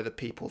understand why the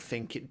people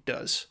think it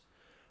does.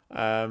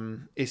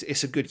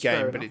 It's a good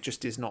game, but it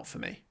just is not for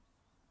me.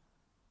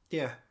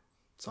 Yeah,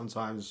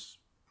 sometimes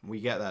we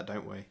get that,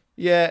 don't we?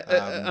 Yeah,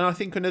 and I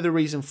think another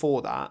reason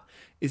for that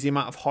is the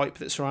amount of hype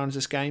that surrounds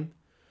this game.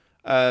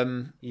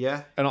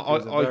 Yeah, and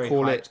I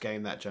call it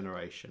game that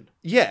generation.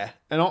 Yeah,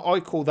 and I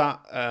call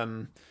that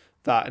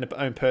that in a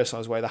own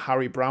personalised way the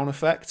Harry Brown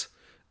effect.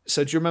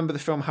 So do you remember the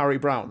film Harry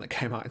Brown that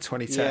came out in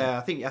 2010? Yeah,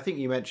 I think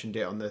you mentioned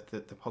it on the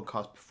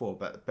podcast before,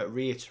 but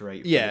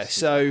reiterate. Yeah,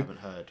 so I haven't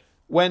heard.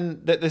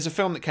 When there's a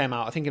film that came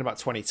out, I think in about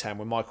 2010,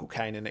 with Michael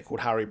Caine in it,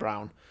 called Harry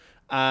Brown.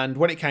 And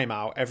when it came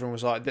out, everyone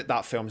was like,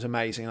 that film's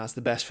amazing. That's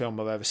the best film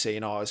I've ever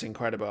seen. Oh, it's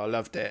incredible. I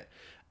loved it.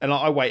 And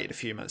I waited a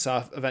few months.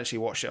 I eventually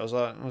watched it. I was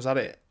like, was that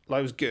it? Like,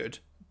 it was good,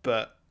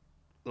 but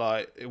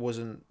like it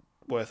wasn't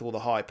worth all the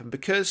hype. And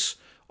because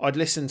I'd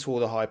listened to all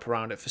the hype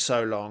around it for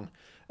so long,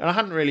 and I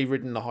hadn't really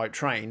ridden the hype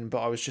train,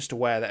 but I was just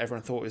aware that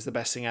everyone thought it was the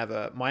best thing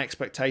ever, my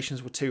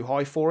expectations were too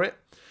high for it.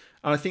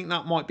 And I think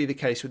that might be the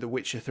case with The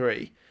Witcher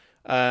 3.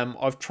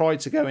 I've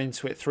tried to go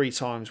into it 3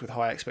 times with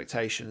high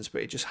expectations,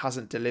 but it just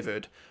hasn't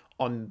delivered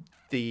on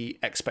the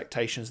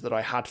expectations that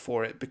I had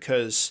for it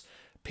because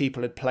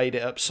people had played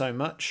it up so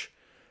much.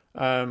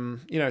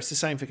 It's the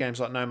same for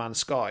games like No Man's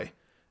Sky.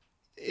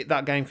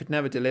 that game could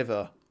never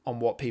deliver on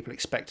what people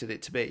expected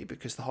it to be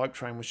because the hype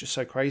train was just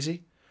so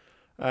crazy.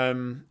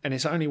 And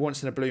it's only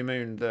once in a blue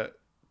moon that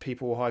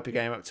people will hype a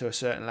game up to a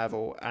certain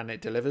level and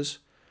it delivers.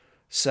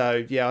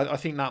 So, yeah, I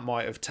think that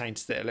might have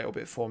tainted it a little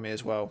bit for me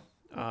as well.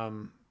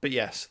 But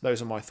yes,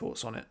 those are my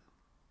thoughts on it.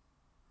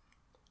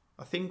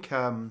 I think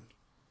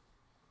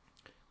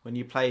when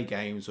you play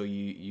games or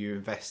you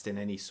invest in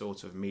any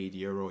sort of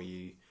media or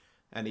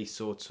any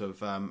sort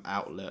of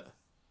outlet,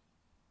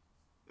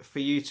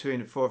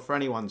 for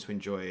anyone to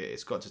enjoy it,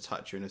 it's got to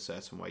touch you in a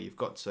certain way.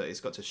 It's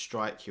got to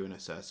strike you in a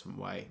certain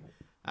way,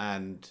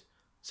 and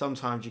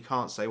sometimes you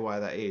can't say why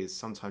that is.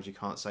 Sometimes you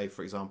can't say,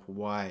 for example,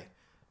 why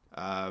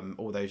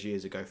all those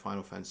years ago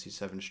Final Fantasy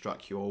VII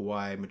struck you, or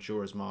why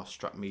Majora's Mask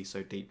struck me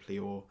so deeply,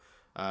 or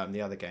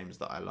the other games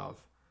that I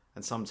love.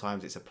 And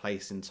sometimes it's a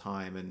place in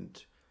time,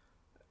 and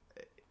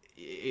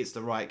it's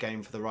the right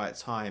game for the right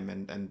time.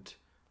 And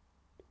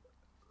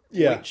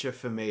Yeah. Witcher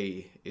for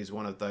me is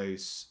one of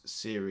those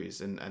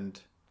series, and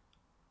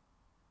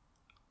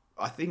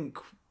I think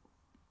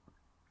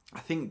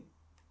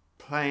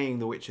playing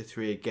The Witcher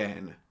 3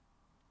 again,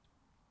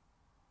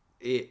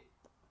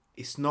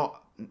 it's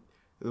not.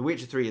 The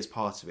Witcher 3 is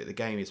part of it. The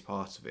game is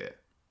part of it,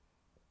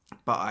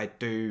 but I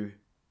do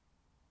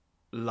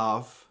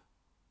love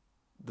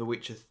the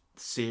Witcher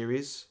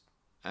series,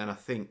 and I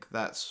think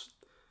this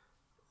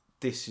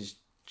is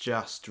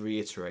just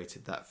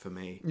reiterated that for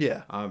me.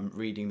 Yeah.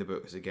 Reading the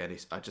books again,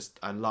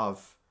 I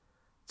love.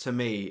 To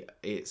me,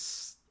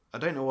 I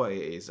don't know what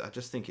it is. I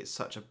just think it's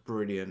such a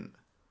brilliant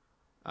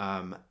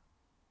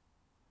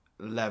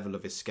level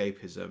of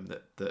escapism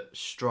that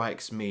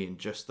strikes me in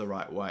just the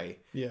right way.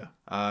 Yeah.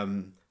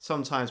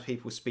 Sometimes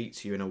people speak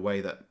to you in a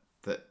way that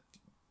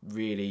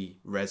really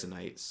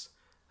resonates,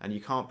 and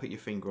you can't put your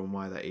finger on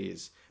why that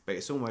is. But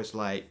it's almost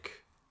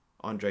like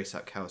Andrzej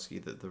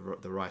Sapkowski,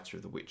 the writer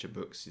of the Witcher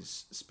books,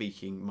 is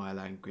speaking my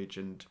language,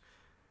 and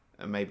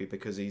maybe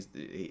because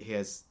he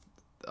has,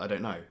 I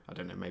don't know,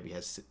 maybe he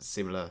has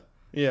similar,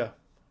 I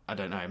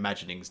don't know,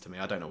 imaginings to me.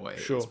 I don't know what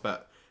it is,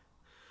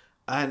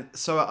 and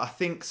so I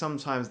think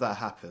sometimes that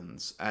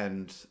happens,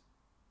 and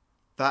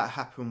that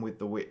happened with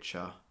The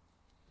Witcher,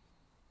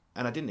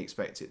 and I didn't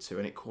expect it to,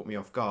 and it caught me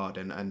off guard,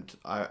 and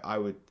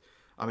I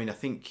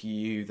think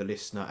you, the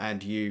listener,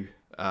 and you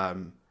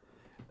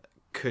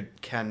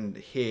can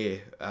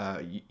hear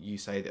you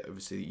say that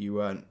obviously you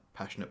weren't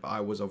passionate, but I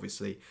was.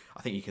 Obviously,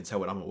 I think you can tell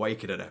when I'm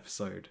awake in an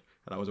episode,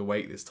 and I was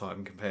awake this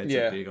time compared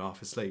to being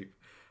half asleep,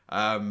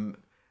 and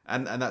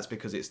that's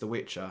because it's The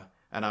Witcher,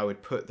 and I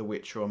would put The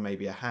Witcher on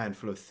maybe a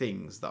handful of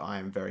things that I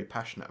am very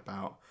passionate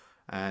about,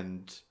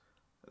 and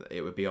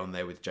it would be on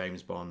there with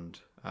James Bond,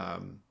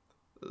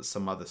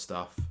 some other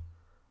stuff,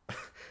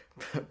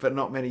 but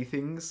not many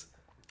things,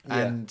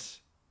 and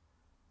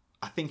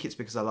I think it's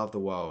because I love the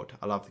world,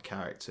 I love the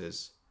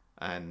characters,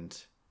 and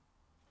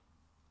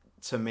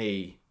to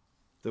me,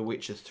 The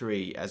Witcher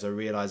 3 as a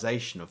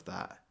realisation of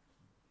that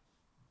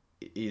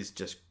is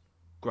just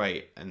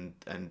great, and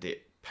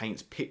it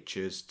paints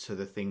pictures to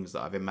the things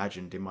that I've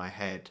imagined in my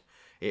head.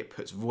 It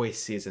puts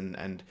voices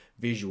and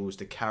visuals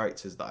to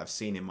characters that I've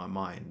seen in my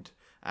mind,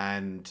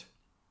 and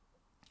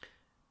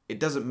it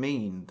doesn't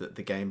mean that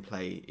the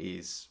gameplay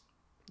is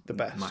the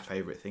best, my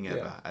favourite thing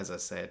ever, as I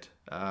said.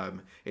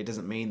 It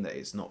doesn't mean that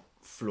it's not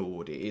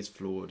flawed. It is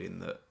flawed in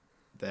that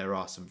there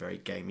are some very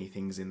gamey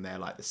things in there,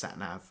 like the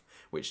sat-nav,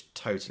 which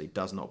totally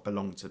does not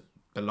belong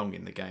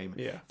in the game.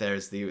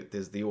 There's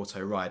the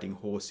auto riding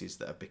horses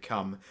that have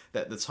become,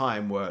 that at the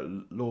time were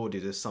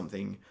lauded as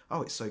something,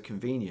 oh, it's so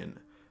convenient,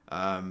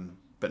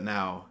 but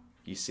now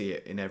you see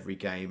it in every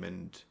game.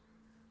 And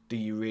do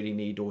you really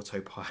need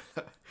autopilot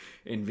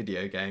in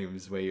video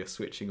games where you're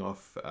switching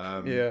off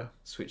as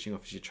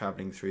you're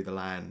traveling through the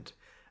land?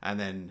 And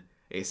then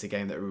it's a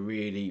game that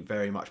really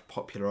very much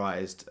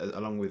popularized,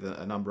 along with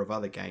a number of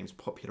other games,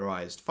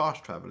 popularized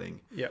fast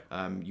traveling.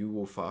 You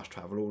will fast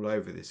travel all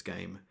over this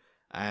game,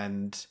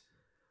 and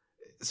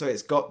so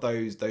it's got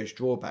those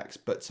drawbacks.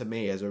 But to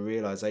me, as a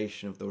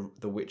realization of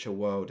the Witcher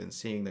world, and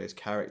seeing those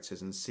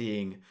characters and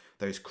seeing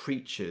those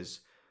creatures,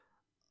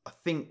 I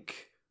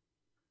think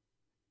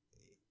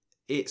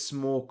it's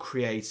more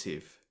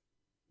creative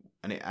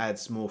and it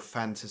adds more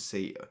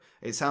fantasy.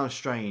 It sounds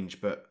strange,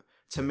 but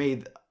to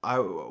me, I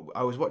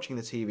was watching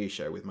the TV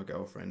show with my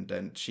girlfriend,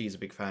 and she's a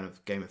big fan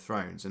of Game of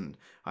Thrones, and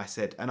I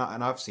said, and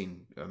I've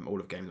seen all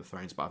of Game of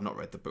Thrones, but I've not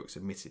read the books,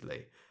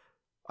 admittedly.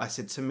 I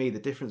said, to me, the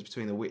difference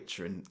between The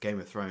Witcher and Game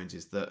of Thrones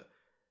is that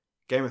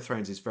Game of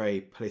Thrones is very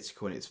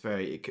political, and it's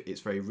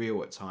very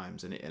real at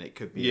times, and it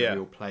could be a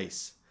real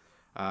place,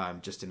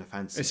 just in a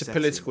fantasy It's a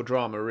setting. political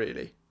drama,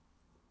 really.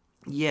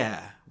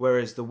 Yeah,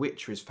 whereas The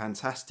Witcher is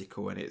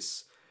fantastical, and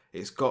it's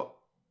got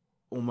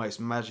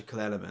almost magical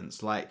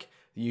elements, like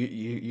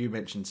you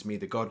mentioned to me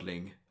the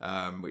godling,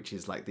 which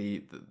is like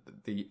the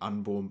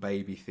unborn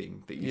baby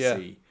thing that you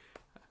see,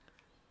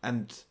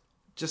 and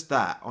just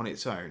that on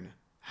its own.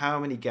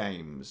 How many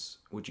games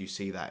would you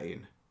see that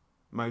in?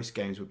 Most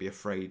games would be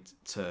afraid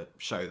to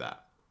show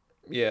that.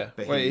 Yeah,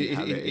 But well,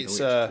 it's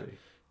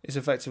it's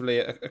effectively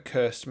a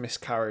cursed,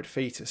 miscarried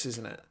fetus,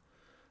 isn't it?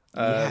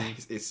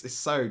 It's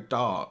so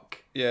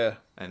dark Yeah.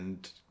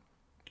 and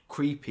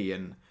creepy,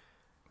 and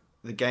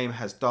the game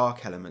has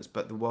dark elements,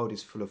 but the world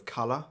is full of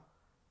colour,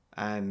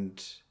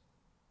 and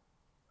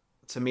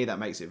to me that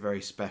makes it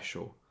very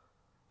special.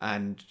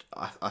 And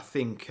I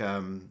think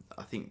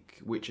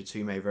Witcher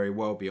 2 may very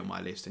well be on my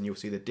list, and you'll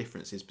see the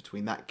differences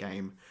between that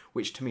game,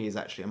 which to me is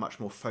actually a much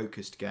more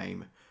focused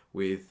game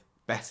with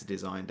better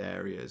designed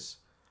areas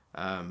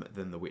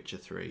than The Witcher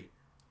 3.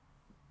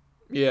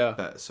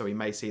 Yeah. So we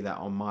may see that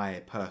on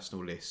my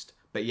personal list.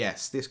 But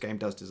yes, this game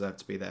does deserve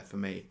to be there for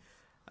me,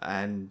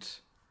 and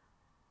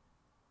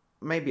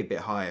maybe a bit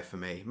higher for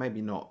me.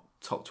 Maybe not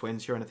top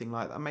 20 or anything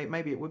like that.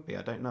 Maybe it would be.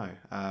 I don't know.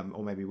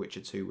 Or maybe Witcher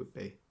 2 would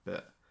be,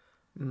 but.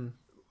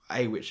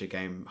 A Witcher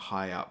game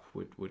high up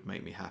would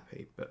make me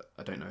happy, but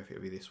I don't know if it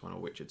would be this one or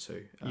Witcher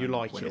 2. You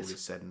like when it? All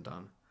is said and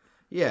done.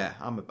 Yeah,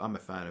 I'm a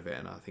fan of it,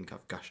 and I think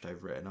I've gushed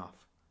over it enough.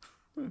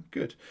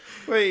 Good.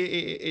 Well,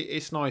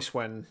 it's nice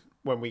when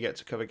we get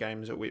to cover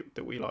games that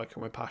we like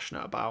and we're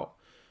passionate about.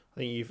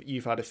 I think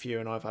you've had a few,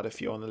 and I've had a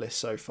few on the list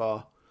so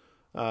far.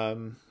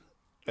 I've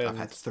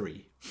had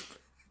 3.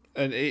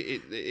 And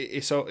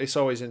it's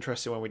always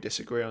interesting when we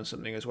disagree on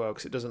something as well,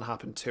 because it doesn't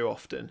happen too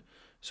often.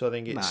 So I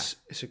think it's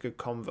a good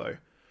convo.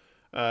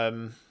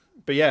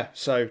 But yeah,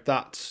 so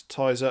that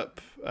ties up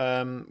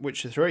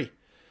Witcher 3.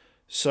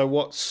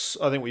 So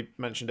I think we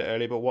mentioned it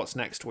earlier, but what's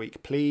next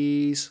week,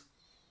 please?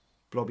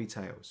 Blobby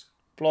Tales.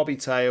 On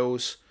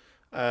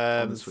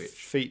the Switch.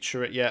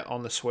 Feature it,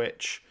 on the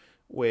Switch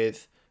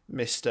with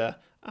Mr.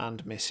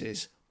 and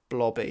Mrs.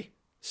 Blobby.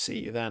 See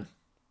you then.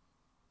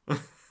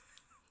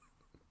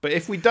 But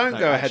if we don't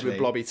go ahead with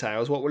Blobby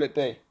Tales, what will it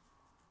be?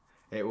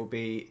 It will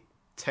be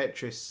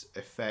Tetris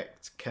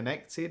Effect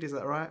Connected, is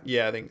that right?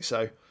 Yeah, I think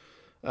so.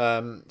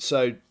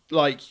 So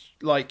like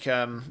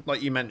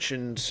you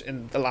mentioned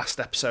in the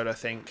last episode, I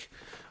think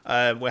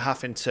we're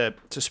having to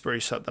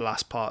spruce up the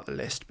last part of the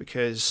list,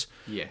 because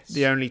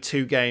the only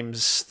 2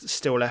 games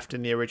still left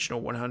in the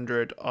original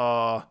 100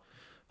 are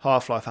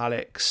Half-Life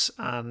Alyx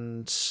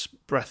and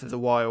Breath of the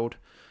Wild.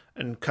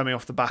 And coming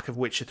off the back of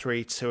Witcher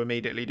 3 to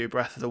immediately do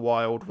Breath of the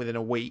Wild within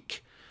a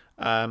week,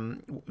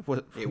 it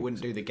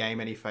wouldn't do the game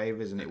any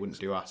favours, and it wouldn't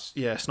do us.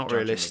 Yeah, it's not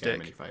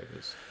realistic. Any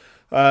favours.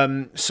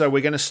 So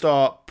we're going to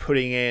start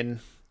putting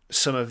in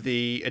some of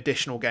the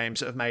additional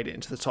games that have made it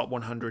into the top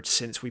 100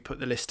 since we put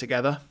the list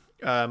together.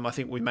 I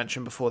think we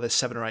mentioned before there's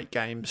 7 or 8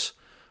 games.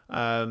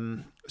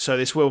 So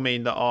this will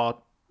mean that our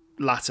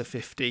latter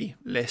 50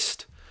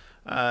 list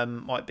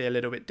might be a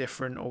little bit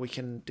different, or we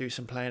can do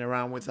some playing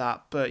around with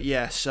that. But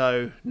yeah,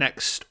 so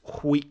next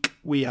week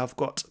we have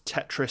got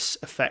Tetris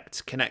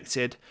Effect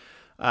Connected.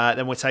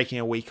 Then we're taking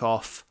a week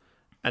off,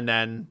 and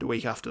then the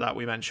week after that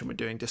we mentioned we're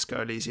doing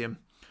Disco Elysium.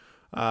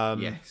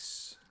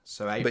 Yes.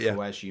 So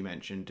April, as you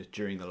mentioned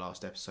during the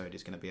last episode,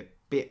 is going to be a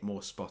bit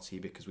more spotty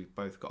because we've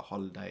both got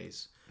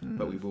holidays,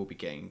 but we will be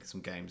getting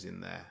some games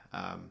in there.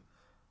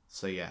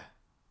 So yeah,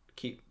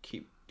 keep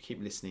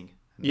listening.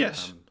 And,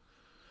 yes.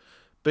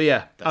 But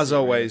yeah, as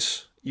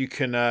always,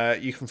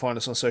 really. You can find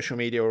us on social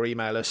media or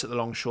email us at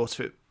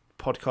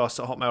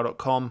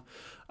thelongshortofitpodcast@hotmail.com.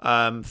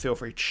 Feel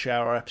free to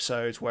share our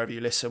episodes wherever you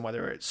listen,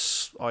 whether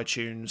it's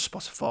iTunes,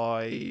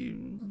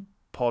 Spotify,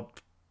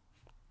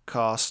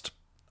 podcast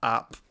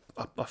app.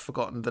 I've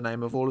forgotten the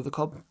name of all of the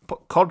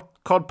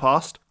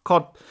podcast.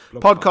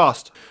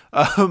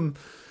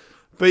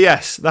 But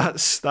yes,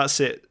 that's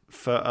it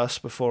for us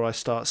before I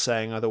start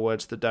saying other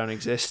words that don't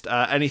exist.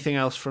 Anything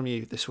else from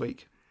you this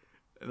week?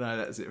 No,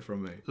 that's it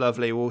from me.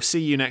 Lovely. We'll see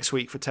you next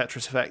week for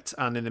Tetris Effect,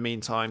 and in the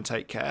meantime,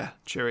 take care.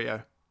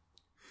 Cheerio.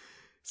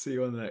 See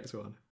you on the next one.